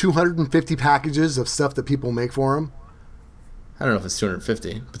 250 packages of stuff that people make for him? I don't know if it's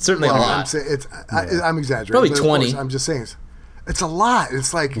 250, but certainly a Well, lot. I'm saying I'm exaggerating. Probably but of 20. course, I'm just saying it's a lot.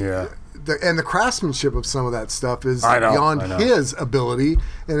 It's like, and the craftsmanship of some of that stuff is beyond his ability.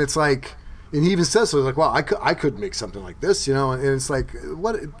 And it's like, and he even says so. He's like, well, I could make something like this, you know. And it's like,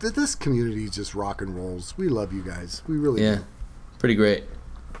 this community just rock and rolls. We love you guys. We really do. Pretty great.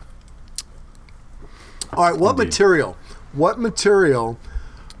 All right, what material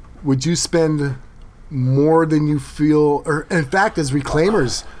would you spend more than you feel, or in fact, as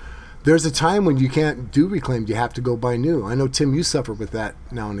reclaimers, there's a time when you can't do reclaimed. You have to go buy new. I know, Tim, you suffer with that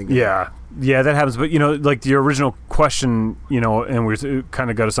now and again. Yeah, that happens. But, like the original question, and we kind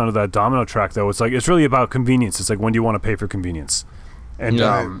of got us onto that domino track, though. It's like, it's really about convenience. It's like, when do you want to pay for convenience? And,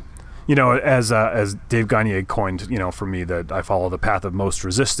 as Dave Gagne coined, for me, that I follow the path of most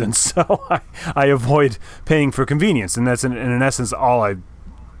resistance. So I avoid paying for convenience. And that's, in essence, all I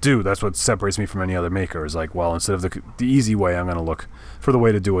do. That's what separates me from any other maker, is like, well, instead of the easy way, I'm going to look for the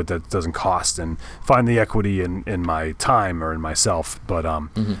way to do it that doesn't cost and find the equity in my time or in myself. But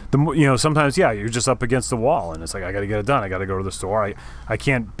sometimes you're just up against the wall and it's like, I got to get it done. I got to go to the store. I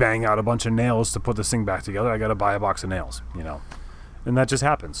can't bang out a bunch of nails to put this thing back together. I got to buy a box of nails, and that just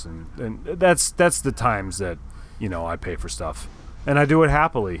happens. And that's the times that I pay for stuff, and I do it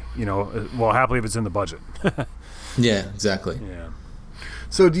happily. Happily if it's in the budget. Yeah, exactly. Yeah.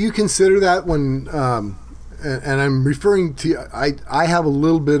 So do you consider that when, and I'm referring to, I have a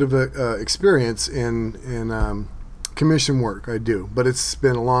little bit of experience in commission work, I do, but it's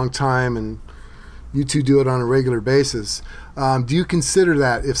been a long time and you two do it on a regular basis. Do you consider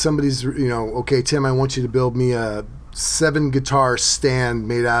that if somebody's, okay, Tim, I want you to build me a 7 guitar stand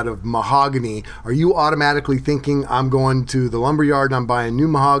made out of mahogany, are you automatically thinking I'm going to the lumber yard and I'm buying new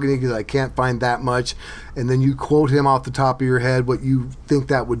mahogany because I can't find that much, and then you quote him off the top of your head what you think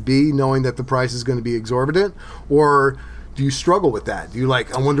that would be, knowing that the price is going to be exorbitant? Or do you struggle with that? Do you I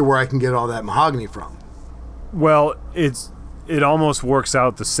wonder where I can get all that mahogany from? Well, it almost works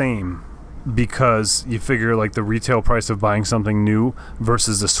out the same, because you figure like the retail price of buying something new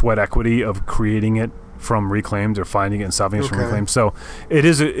versus the sweat equity of creating it from reclaimed or finding it and solving it from reclaimed. So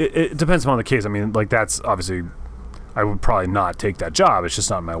it depends upon the case. I mean, like, that's obviously, I would probably not take that job. It's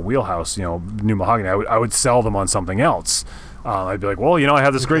just not my wheelhouse, new mahogany. I would sell them on something else. I'd be like, well, I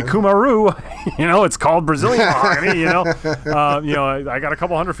have this great Kumaru, it's called Brazilian mahogany, I got a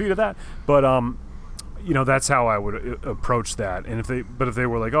couple 100 feet of that. But, that's how I would approach that. And if they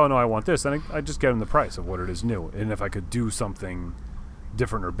were like, oh no, I want this, then I just get them the price of what it is new. And if I could do something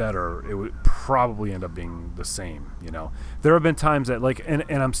different or better, it would probably end up being the same. There have been times that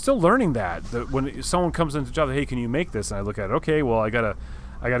and I'm still learning that when someone comes into the job, hey, can you make this? And I look at it, okay, well, I gotta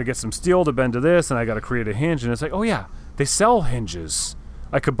get some steel to bend to this, and I gotta create a hinge. And it's like, oh yeah, they sell hinges.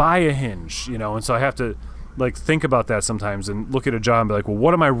 I could buy a hinge, and so I have to think about that sometimes and look at a job and be like, well,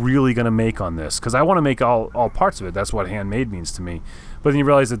 what am I really going to make on this? Because I want to make all parts of it. That's what handmade means to me. But then you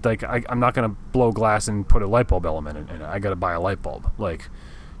realize that I'm not going to blow glass and put a light bulb element in it. I got to buy a light bulb.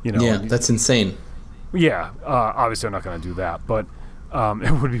 Yeah, that's insane. Yeah, obviously I'm not going to do that, but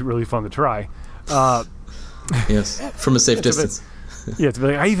it would be really fun to try. Yes, from a safe distance. To be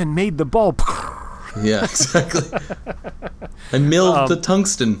like, I even made the bulb. Yeah, exactly. I milled the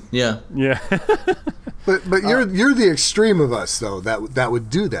tungsten. Yeah. Yeah. But you're the extreme of us though that would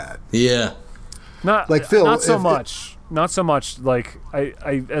do that. Yeah. Not like Phil. Not so much. Not so much. Like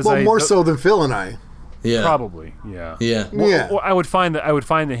more so than Phil and I. Yeah. Probably. Yeah. Yeah. Well, I would find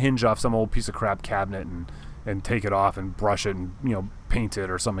the hinge off some old piece of crap cabinet and take it off and brush it and paint it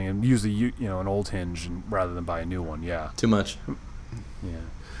or something and use an old hinge rather than buy a new one. Yeah. Too much. Yeah.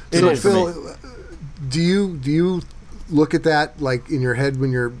 So Phil, do you look at that in your head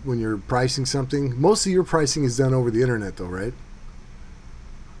when you're pricing something? Most of your pricing is done over the internet, though, right?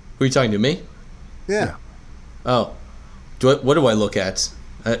 Who are you talking to, me? Yeah. Oh, what do I look at?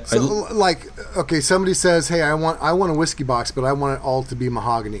 Okay, somebody says, "Hey, I want a whiskey box, but I want it all to be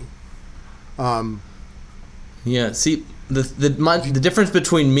mahogany." Yeah. See, the difference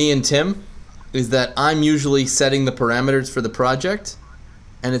between me and Tim is that I'm usually setting the parameters for the project,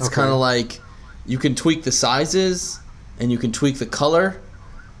 and it's kind of like you can tweak the sizes and you can tweak the color,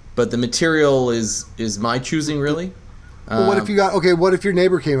 but the material is my choosing, really. Well, what if your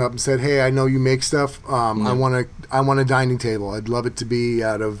neighbor came up and said, "Hey, I know you make stuff. I want a dining table. I'd love it to be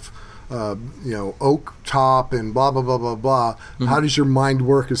out of oak top and blah blah blah blah blah." Mm-hmm. How does your mind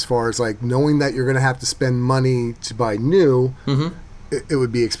work as far as knowing that you're going to have to spend money to buy new? Mm-hmm. It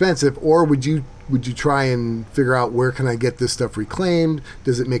would be expensive, or would you try and figure out where can I get this stuff reclaimed?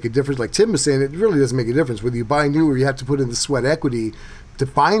 Does it make a difference? Like Tim was saying, it really doesn't make a difference whether you buy new or you have to put in the sweat equity to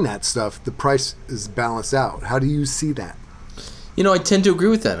find that stuff. The price is balanced out. How do you see that? I tend to agree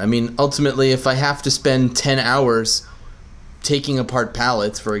with that. I mean, ultimately, if I have to spend 10 hours taking apart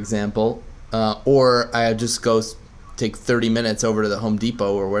pallets, for example, or I just go take 30 minutes over to the Home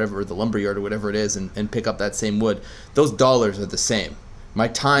Depot or whatever, the lumberyard or whatever it is, and pick up that same wood, those dollars are the same. My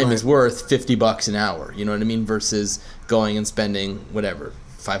time is worth $50 an hour, you know what I mean, versus going and spending whatever,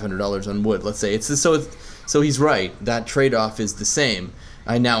 $500 on wood, let's say. So he's right. That trade-off is the same.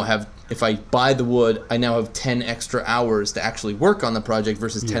 I now have, if I buy the wood, I now have 10 extra hours to actually work on the project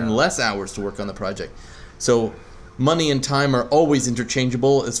versus 10 less hours to work on the project. So money and time are always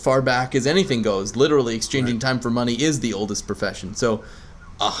interchangeable as far back as anything goes. Literally, exchanging time for money is the oldest profession. So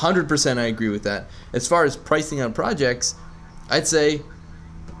 100% I agree with that. As far as pricing on projects, I'd say,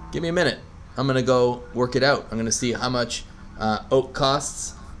 give me a minute. I'm going to go work it out. I'm going to see how much oak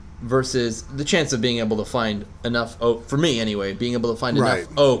costs versus the chance of being able to find enough oak, for me anyway, being able to find enough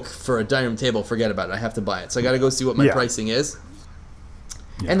oak for a dining room table, forget about it. I have to buy it. So I got to go see what my pricing is.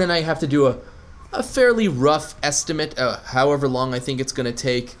 Yeah. And then I have to do a fairly rough estimate, however long I think it's going to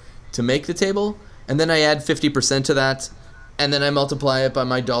take to make the table. And then I add 50% to that. And then I multiply it by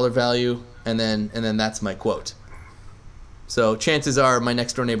my dollar value. And then that's my quote. So chances are my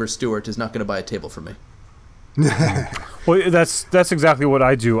next door neighbor Stuart is not going to buy a table for me. Well, that's exactly what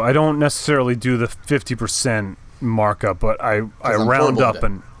I do. I don't necessarily do the 50% markup, but I round up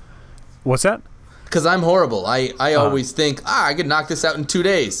and. What's that? Because I'm horrible. I always think I could knock this out in 2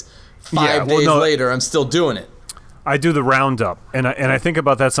 days. 5 days later, I'm still doing it. I do the roundup, and I think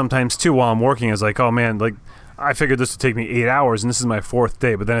about that sometimes too while I'm working. It's like, oh man, I figured this would take me 8 hours, and this is my 4th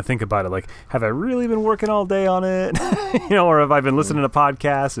day. But then I think about it, have I really been working all day on it? Or have I been listening to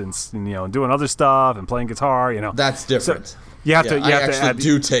podcasts and doing other stuff and playing guitar? That's different. So you have to. You have to actually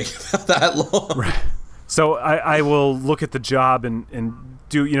do take that long. Right. So I will look at the job and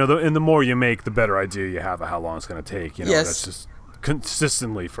do, and the more you make, the better idea you have of how long it's going to take. Yes. That's just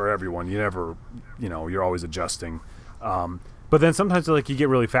consistently for everyone. You never, you're always adjusting. But then sometimes like you get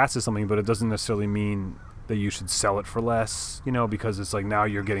really fast at something, but it doesn't necessarily mean that you should sell it for less, because it's like now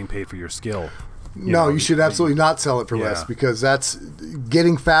you're getting paid for your skill. You should absolutely not sell it for less, because that's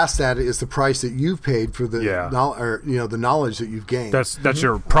getting fast at it is the price that you've paid for the the knowledge that you've gained. That's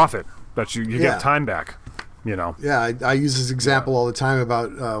your profit. That's you get time back. Yeah, I use this example all the time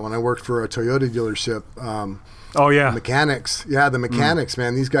about when I worked for a Toyota dealership. Mechanics. Yeah, the mechanics,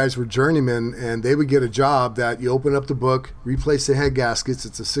 man. These guys were journeymen, and they would get a job that you open up the book, replace the head gaskets.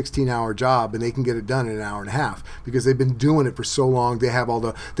 It's a 16-hour job, and they can get it done in an hour and a half because they've been doing it for so long. They have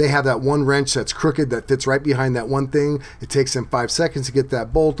that one wrench that's crooked that fits right behind that one thing. It takes them 5 seconds to get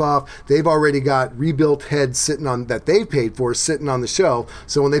that bolt off. They've already got rebuilt heads sitting on that they've paid for, sitting on the shelf.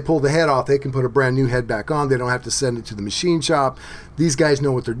 So when they pull the head off, they can put a brand new head back on. They don't have to send it to the machine shop. These guys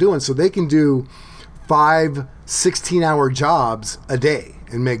know what they're doing, so they can do 5 16-hour jobs a day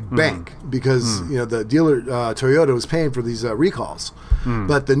and make bank because the dealer Toyota was paying for these recalls.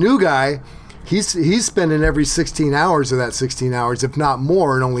 But the new guy, he's spending every 16 hours of that 16 hours, if not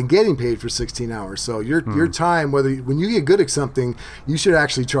more, and only getting paid for 16 hours. So your time, when you get good at something, you should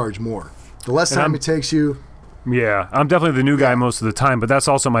actually charge more. The less time it takes you. Yeah, I'm definitely the new guy most of the time, but that's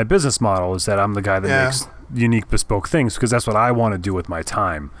also my business model, is that I'm the guy that makes unique, bespoke things because that's what I want to do with my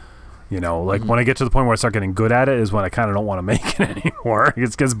time. When I get to the point where I start getting good at it is when I kind of don't want to make it anymore.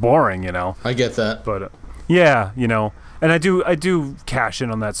 It gets boring, I get that. But and I do cash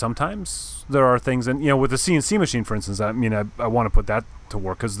in on that sometimes. There are things, and with the CNC machine, for instance, I want to put that to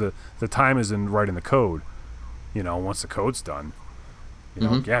work because the time is in writing the code. Once the code's done,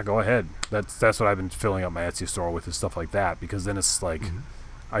 go ahead. That's what I've been filling up my Etsy store with, is stuff like that, because then it's like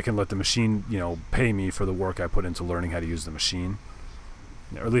I can let the machine, pay me for the work I put into learning how to use the machine.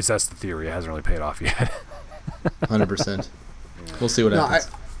 Or at least that's the theory. It hasn't really paid off yet. 100%. We'll see what happens.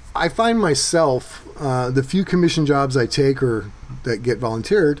 I find myself, the few commission jobs I take or that get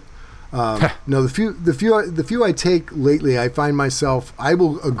volunteered, the few I take lately, I find myself, I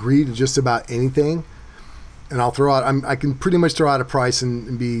will agree to just about anything, and I'll throw out, I can pretty much throw out a price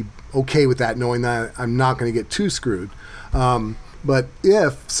and be okay with that, knowing that I'm not going to get too screwed. But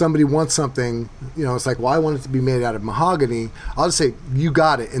if somebody wants something, it's like, well, I want it to be made out of mahogany, I'll just say, you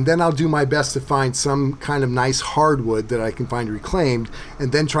got it. And then I'll do my best to find some kind of nice hardwood that I can find reclaimed,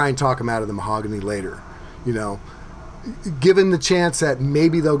 and then try and talk them out of the mahogany later, given the chance that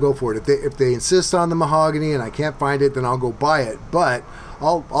maybe they'll go for it. If they insist on the mahogany and I can't find it, then I'll go buy it. But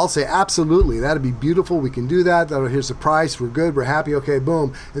I'll say, absolutely, that'd be beautiful. We can do that. Here's the price. We're good. We're happy. Okay,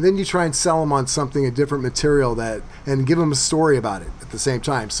 boom. And then you try and sell them on something, a different material, and give them a story about it at the same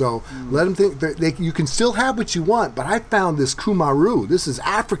time. So let them think that you can still have what you want. But I found this Kumaru. This is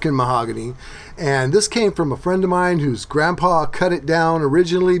African mahogany, and this came from a friend of mine whose grandpa cut it down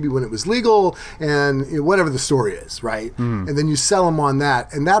originally when it was legal, and whatever the story is, right? And then you sell them on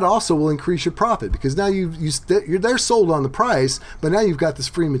that, and that also will increase your profit because now they're sold on the price, but now you've got this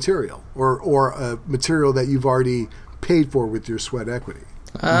free material or a material that you've already paid for with your sweat equity.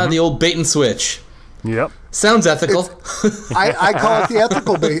 The old bait and switch. Yep. Sounds ethical. I call it the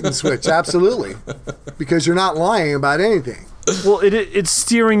ethical bait and switch, absolutely, because you're not lying about anything. Well, it's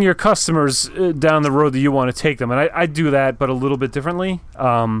steering your customers down the road that you want to take them, and I do that, but a little bit differently.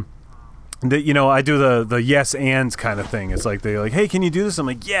 I do the yes and kind of thing. It's like they're like, hey, can you do this? I'm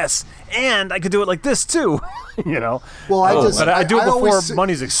like, yes, and I could do it like this too. Well, I do it before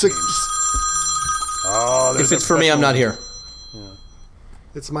money's exchanged. If it's for me, I'm not here. Yeah.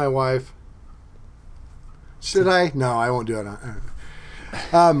 It's my wife. Should I? No, I won't do it.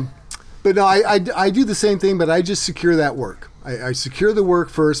 But no, I do the same thing, but I just secure that work. I secure the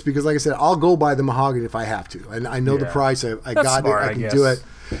work first because, like I said, I'll go buy the mahogany if I have to. And I know the price. I got smart, it. I can do it.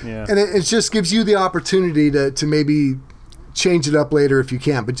 Yeah. And it just gives you the opportunity to maybe change it up later if you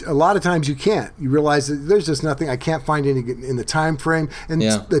can. But a lot of times you can't. You realize that there's just nothing. I can't find any in the time frame. And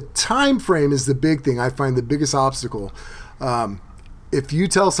the time frame is the big thing. I find the biggest obstacle. If you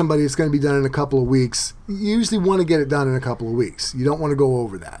tell somebody it's going to be done in a couple of weeks, you usually want to get it done in a couple of weeks. You don't want to go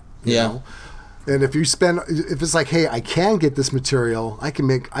over that. You know? And if it's like, hey, I can get this material, I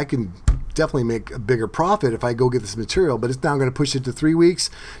can definitely make a bigger profit if I go get this material, but it's now going to push it to 3 weeks.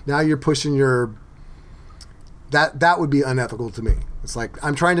 Now you're pushing that would be unethical to me. It's like,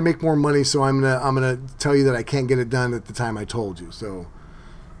 I'm trying to make more money, so I'm gonna tell you that I can't get it done at the time I told you. So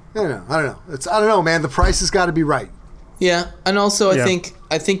I don't know. I don't know, man. The price has got to be right. Yeah, and also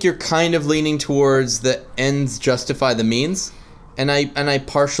I think you're kind of leaning towards the ends justify the means. And I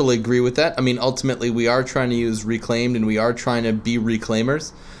partially agree with that. I mean, ultimately, we are trying to use reclaimed, and we are trying to be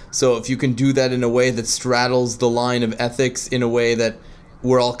reclaimers. So if you can do that in a way that straddles the line of ethics in a way that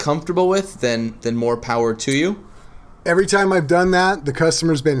we're all comfortable with, then more power to you. Every time I've done that, the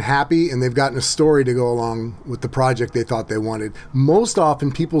customer's been happy and they've gotten a story to go along with the project they thought they wanted. Most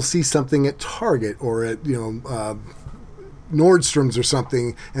often, people see something at Target or at Nordstrom's or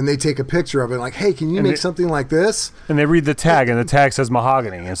something, and they take a picture of it, like, "Hey, can you make something like this?" And they read the tag, and the tag says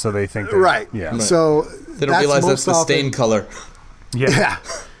mahogany, and so they think right. Yeah. Right. So They don't realize that's the stain color. Yeah.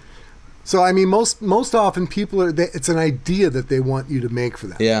 So I mean, most often people it's an idea that they want you to make for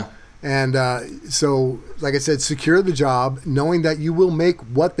them. Yeah. And so, like I said, secure the job, knowing that you will make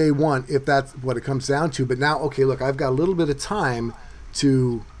what they want if that's what it comes down to. But now, okay, look, I've got a little bit of time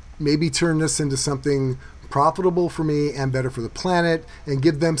to maybe turn this into something profitable for me and better for the planet, and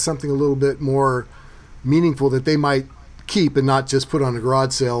give them something a little bit more meaningful that they might keep and not just put on a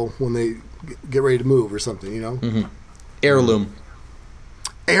garage sale when they get ready to move or something, Mm-hmm. Heirloom.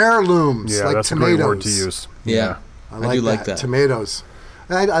 Heirlooms, Yeah, like that's tomatoes. a great word to use. Yeah. I do like that. Tomatoes.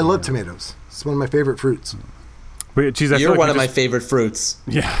 I love tomatoes. It's one of my favorite fruits. But, geez, I feel You're like one we of my just- favorite fruits.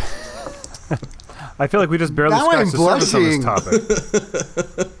 Yeah. I feel like we just barely Now scratched I'm the surface on this topic.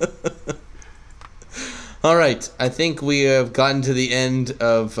 All right. I think we have gotten to the end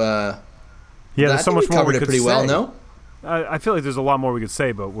of... Yeah, I there's so think much we more covered we it could pretty say. well, no? I feel like there's a lot more we could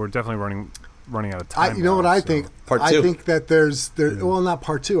say, but we're definitely running out of time. You know what now, I so. think? Part I two. think that well, not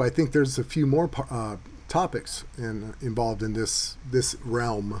part two. I think there's a few more topics involved in this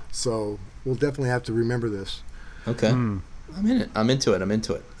realm. So we'll definitely have to remember this. Okay. I'm in it. I'm into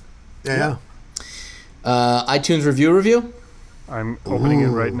it. Yeah. iTunes review? I'm opening it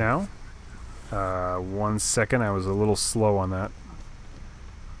right now. 1 second. I was a little slow on that.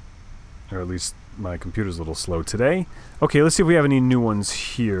 Or at least my computer's a little slow today. Okay, let's see if we have any new ones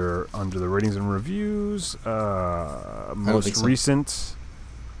here under the ratings and reviews. Most think so. recent.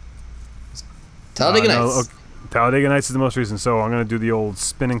 Talladega No, Nights. okay, Talladega Nights is the most recent, so I'm going to do the old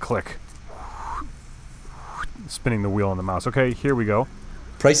spin and click. Spinning the wheel on the mouse. Okay, here we go.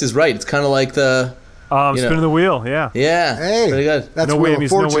 Price is Right. It's kind of like the... Spinning the wheel, yeah. Yeah. Hey, Pretty good. that's no Wheel of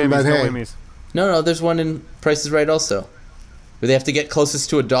whammies, no Fortune, but whammies, no hey. whammies. No, there's one in Price is Right also. Where they have to get closest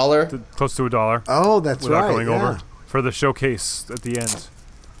to $1. Close to $1 Oh, that's without right. going yeah. over for the showcase at the end.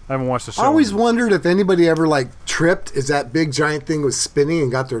 I haven't watched the show. I always wondered if anybody ever tripped as that big giant thing was spinning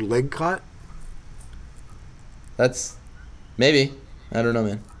and got their leg caught. That's... Maybe. I don't know,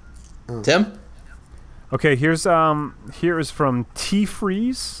 man. Tim? Okay, here is from T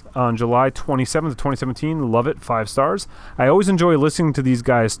Freeze on July 27th of 2017. Love it, 5 stars. I always enjoy listening to these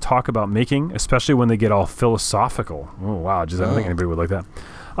guys talk about making, especially when they get all philosophical. Oh wow, I don't think anybody would like that.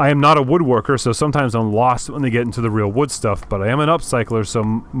 I am not a woodworker, so sometimes I'm lost when they get into the real wood stuff, but I am an upcycler, so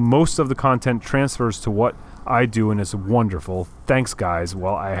most of the content transfers to what I do, and it's wonderful. Thanks, guys.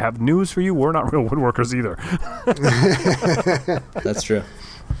 Well, I have news for you. We're not real woodworkers either. That's true.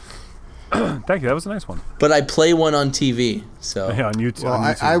 Thank you. That was a nice one. But I play one on TV, so... Yeah, on YouTube. Well,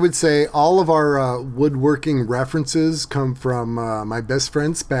 on YouTube. I would say all of our woodworking references come from my best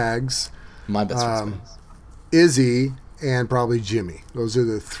friend Spags, My best friend's Izzy, and probably Jimmy. Those are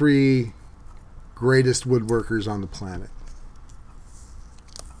the 3 greatest woodworkers on the planet.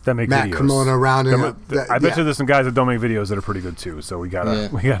 that make Matt videos. Cremona around and I bet you there's some guys that don't make videos that are pretty good too. So we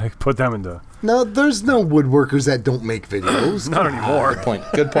gotta put them into. No, there's no woodworkers that don't make videos. Not anymore.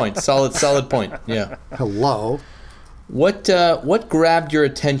 Good point. Solid point. Yeah. Hello. What grabbed your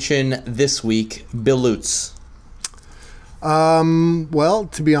attention this week, Bill Lutz? Well,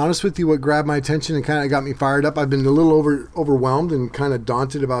 to be honest with you, what grabbed my attention and kind of got me fired up, I've been a little overwhelmed and kind of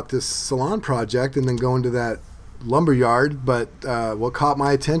daunted about this salon project and then going to that lumber yard. But what caught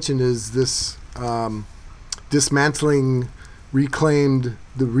my attention is this dismantling reclaimed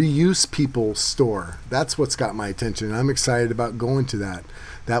the Reuse People store. That's what's got my attention. I'm excited about going to that.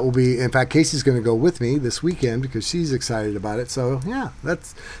 That will be, in fact, Casey's going to go with me this weekend because she's excited about it. So yeah,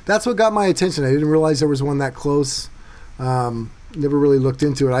 that's what got my attention. I didn't realize there was one that close. Never really looked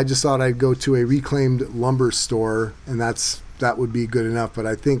into it. I just thought I'd go to a reclaimed lumber store, and that would be good enough. But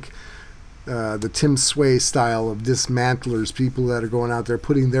I think the Tim Sway style of dismantlers, people that are going out there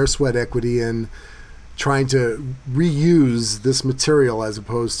putting their sweat equity in, trying to reuse this material as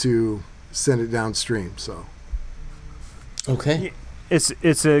opposed to send it downstream. So Okay.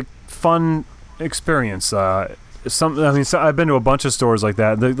 It's a fun experience. I've been to a bunch of stores like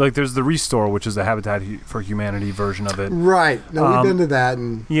that. Like there's the Restore, which is the Habitat for Humanity version of it. Right. No, we've been to that,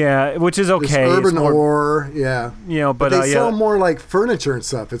 and yeah, which is okay. There's Urban Ore, yeah. But they sell more like furniture and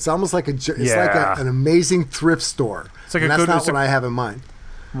stuff. It's almost like an amazing thrift store. It's like that's not what I have in mind.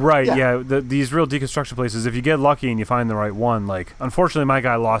 Right, yeah. These real deconstruction places, if you get lucky and you find the right one, like, unfortunately my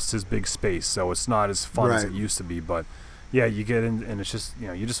guy lost his big space, so it's not as fun as it used to be, but yeah, you get in and it's just,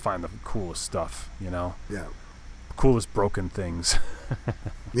 you just find the coolest stuff, Yeah. Coolest broken things.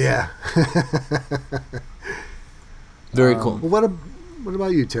 Yeah. Very cool. Well, what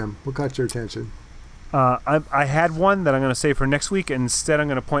about you, Tim? What caught your attention? I had one that I'm going to save for next week, and instead I'm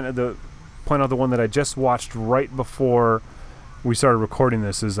going to point out the one that I just watched right before we started recording.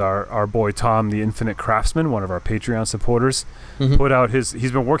 This is our boy Tom, the Infinite Craftsman, one of our Patreon supporters, put out he's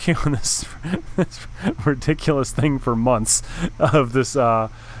been working on this ridiculous thing for months of this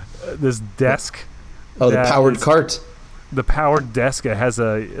desk. Oh, the powered cart. The powered desk. It has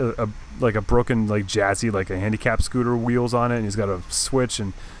a broken, like, jazzy, like a handicap scooter wheels on it, and he's got a switch,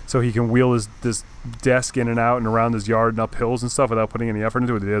 and so he can wheel this desk in and out and around his yard and up hills and stuff without putting any effort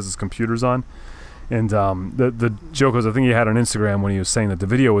into it. He has his computers on. And the joke was, I think he had on Instagram when he was saying that the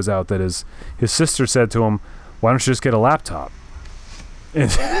video was out, that his sister said to him, "Why don't you just get a laptop?" And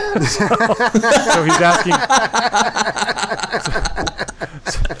so he's asking.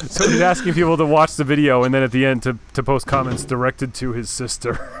 So he's asking people to watch the video, and then at the end to post comments directed to his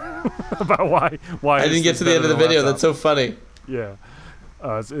sister about why. I didn't get to the end of the video. That's so funny. Yeah,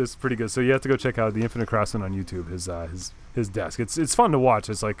 it's pretty good. So you have to go check out the Infinite Craftsman on YouTube. His desk. It's fun to watch.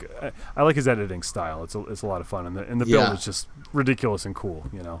 It's like I like his editing style. It's a lot of fun, and the build is just ridiculous and cool.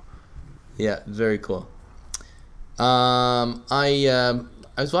 Yeah, very cool. I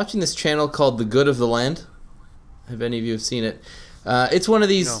was watching this channel called The Good of the Land. Have any of you seen it? It's one of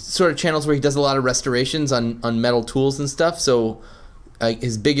these sort of channels where he does a lot of restorations on metal tools and stuff. So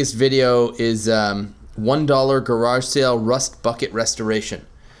his biggest video is $1 garage sale rust bucket restoration.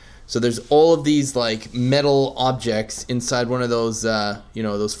 So there's all of these like metal objects inside one of those those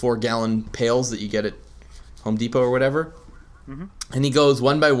 4-gallon pails that you get at Home Depot or whatever. Mm-hmm. And he goes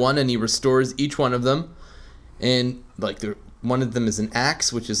one by one and he restores each one of them. And like one of them is an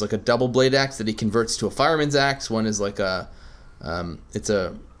axe, which is like a double blade axe that he converts to a fireman's axe. One is like it's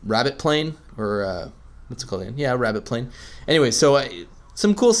a rabbit plane, or what's it called again? Yeah, a rabbit plane. Anyway, so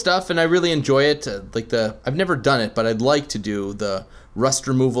some cool stuff, and I really enjoy it. I've never done it, but I'd like to do the rust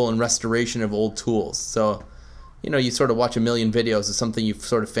removal and restoration of old tools. So, you sort of watch a million videos of something you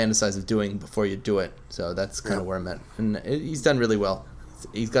sort of fantasize of doing before you do it. So that's kind of where I'm at. And he's done really well.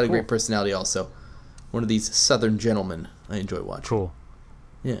 He's got a great personality also. One of these southern gentlemen I enjoy watching. Cool.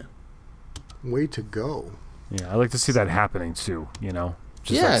 Yeah. Way to go. Yeah, I like to see that happening too,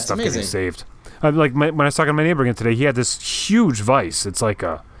 Just it's stuff amazing. Getting saved. Like when I was talking to my neighbor again today, he had this huge vise. It's like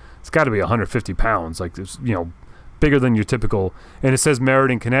it's got to be 150 pounds. Like it's, bigger than your typical, and it says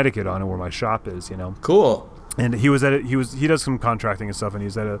Meriden, Connecticut on it, where my shop is, Cool. And he was at it. He does some contracting and stuff, and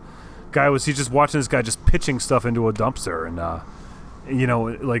he's at a guy. He's just watching this guy just pitching stuff into a dumpster, and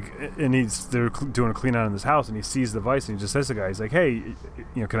they're doing a clean out in his house, and he sees the vise, and he just says to the guy, he's like, "Hey,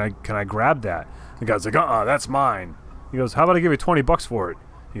 can I grab that?" The guy's like, "That's mine." He goes, "How about I give you $20 for it?"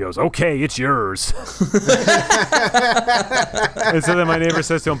 He goes, "Okay, it's yours." And so then my neighbor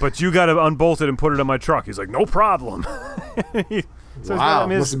says to him, "But you got to unbolt it and put it in my truck." He's like, "No problem." Wow,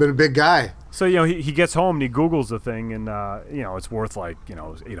 must have been a big guy. So he gets home and he Googles the thing, and it's worth like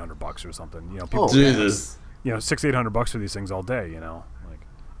 $800 or something. People Jesus. $600-800 for these things all day. Like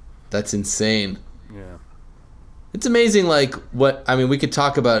that's insane. Yeah, it's amazing. Like we could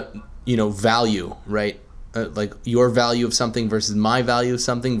talk about value, right? Like your value of something versus my value of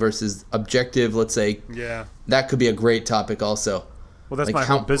something versus objective, let's say. Yeah. That could be a great topic also. Well, that's my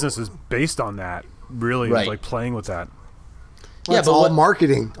whole business is based on that, really, right. Like playing with that. Well, but all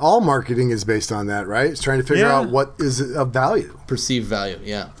marketing. All marketing is based on that, right? It's trying to figure out what is of value. Perceived value,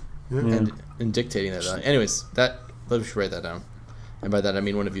 yeah. And dictating that value. Anyways, we should write that down. And by that I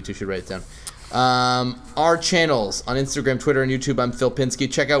mean one of you two should write it down. Our channels on Instagram, Twitter, and YouTube. I'm Phil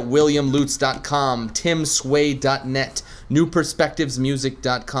Pinsky. Check out WilliamLutz.com, TimSway.net,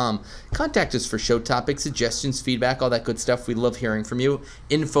 NewPerspectivesMusic.com. Contact us for show topics, suggestions, feedback, all that good stuff. We love hearing from you.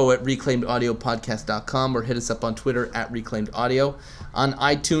 info@ReclaimedAudioPodcast.com, or hit us up on Twitter @ReclaimedAudio. On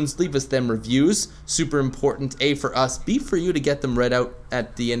iTunes, leave us them reviews. Super important, A, for us, B, for you to get them read out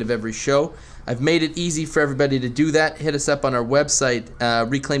at the end of every show. I've made it easy for everybody to do that. Hit us up on our website,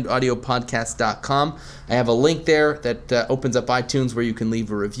 reclaimedaudiopodcast.com. I have a link there that opens up iTunes where you can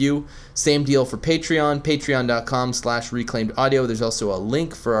leave a review. Same deal for Patreon, patreon.com/reclaimedaudio. There's also a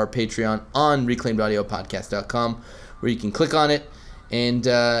link for our Patreon on reclaimedaudiopodcast.com where you can click on it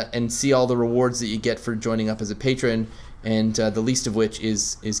and see all the rewards that you get for joining up as a patron. And the least of which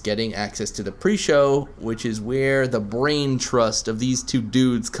is getting access to the pre-show, which is where the brain trust of these two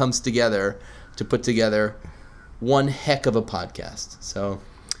dudes comes together to put together one heck of a podcast. So,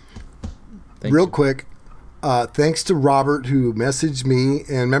 real quick, thanks to Robert who messaged me.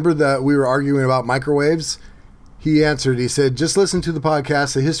 And remember that we were arguing about microwaves? He answered. He said, just listen to the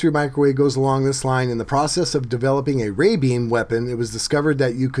podcast. The history of microwave goes along this line. In the process of developing a ray beam weapon, it was discovered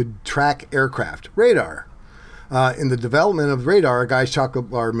that you could track aircraft. Radar. In the development of radar, a guy's chocolate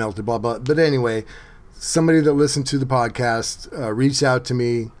bar melted, blah, blah. But anyway, somebody that listened to the podcast reached out to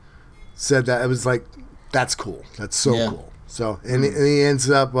me, said that it was like, that's cool. That's so cool. So, and he ends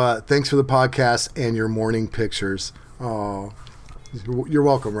up, thanks for the podcast and your morning pictures. Oh, you're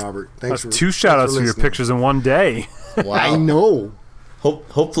welcome, Robert. Thanks. That's 2 shout-outs for your pictures in one day. Wow. I know.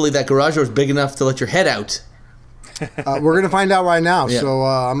 Hopefully that garage door is big enough to let your head out. We're going to find out right now. Yeah. So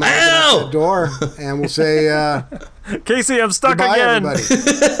I'm going to open up the door and we'll say, Casey, I'm stuck goodbye, again.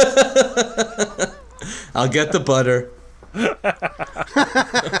 everybody. I'll get the butter.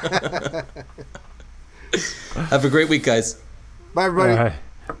 Have a great week, guys. Bye, everybody. All right.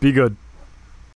 Be good.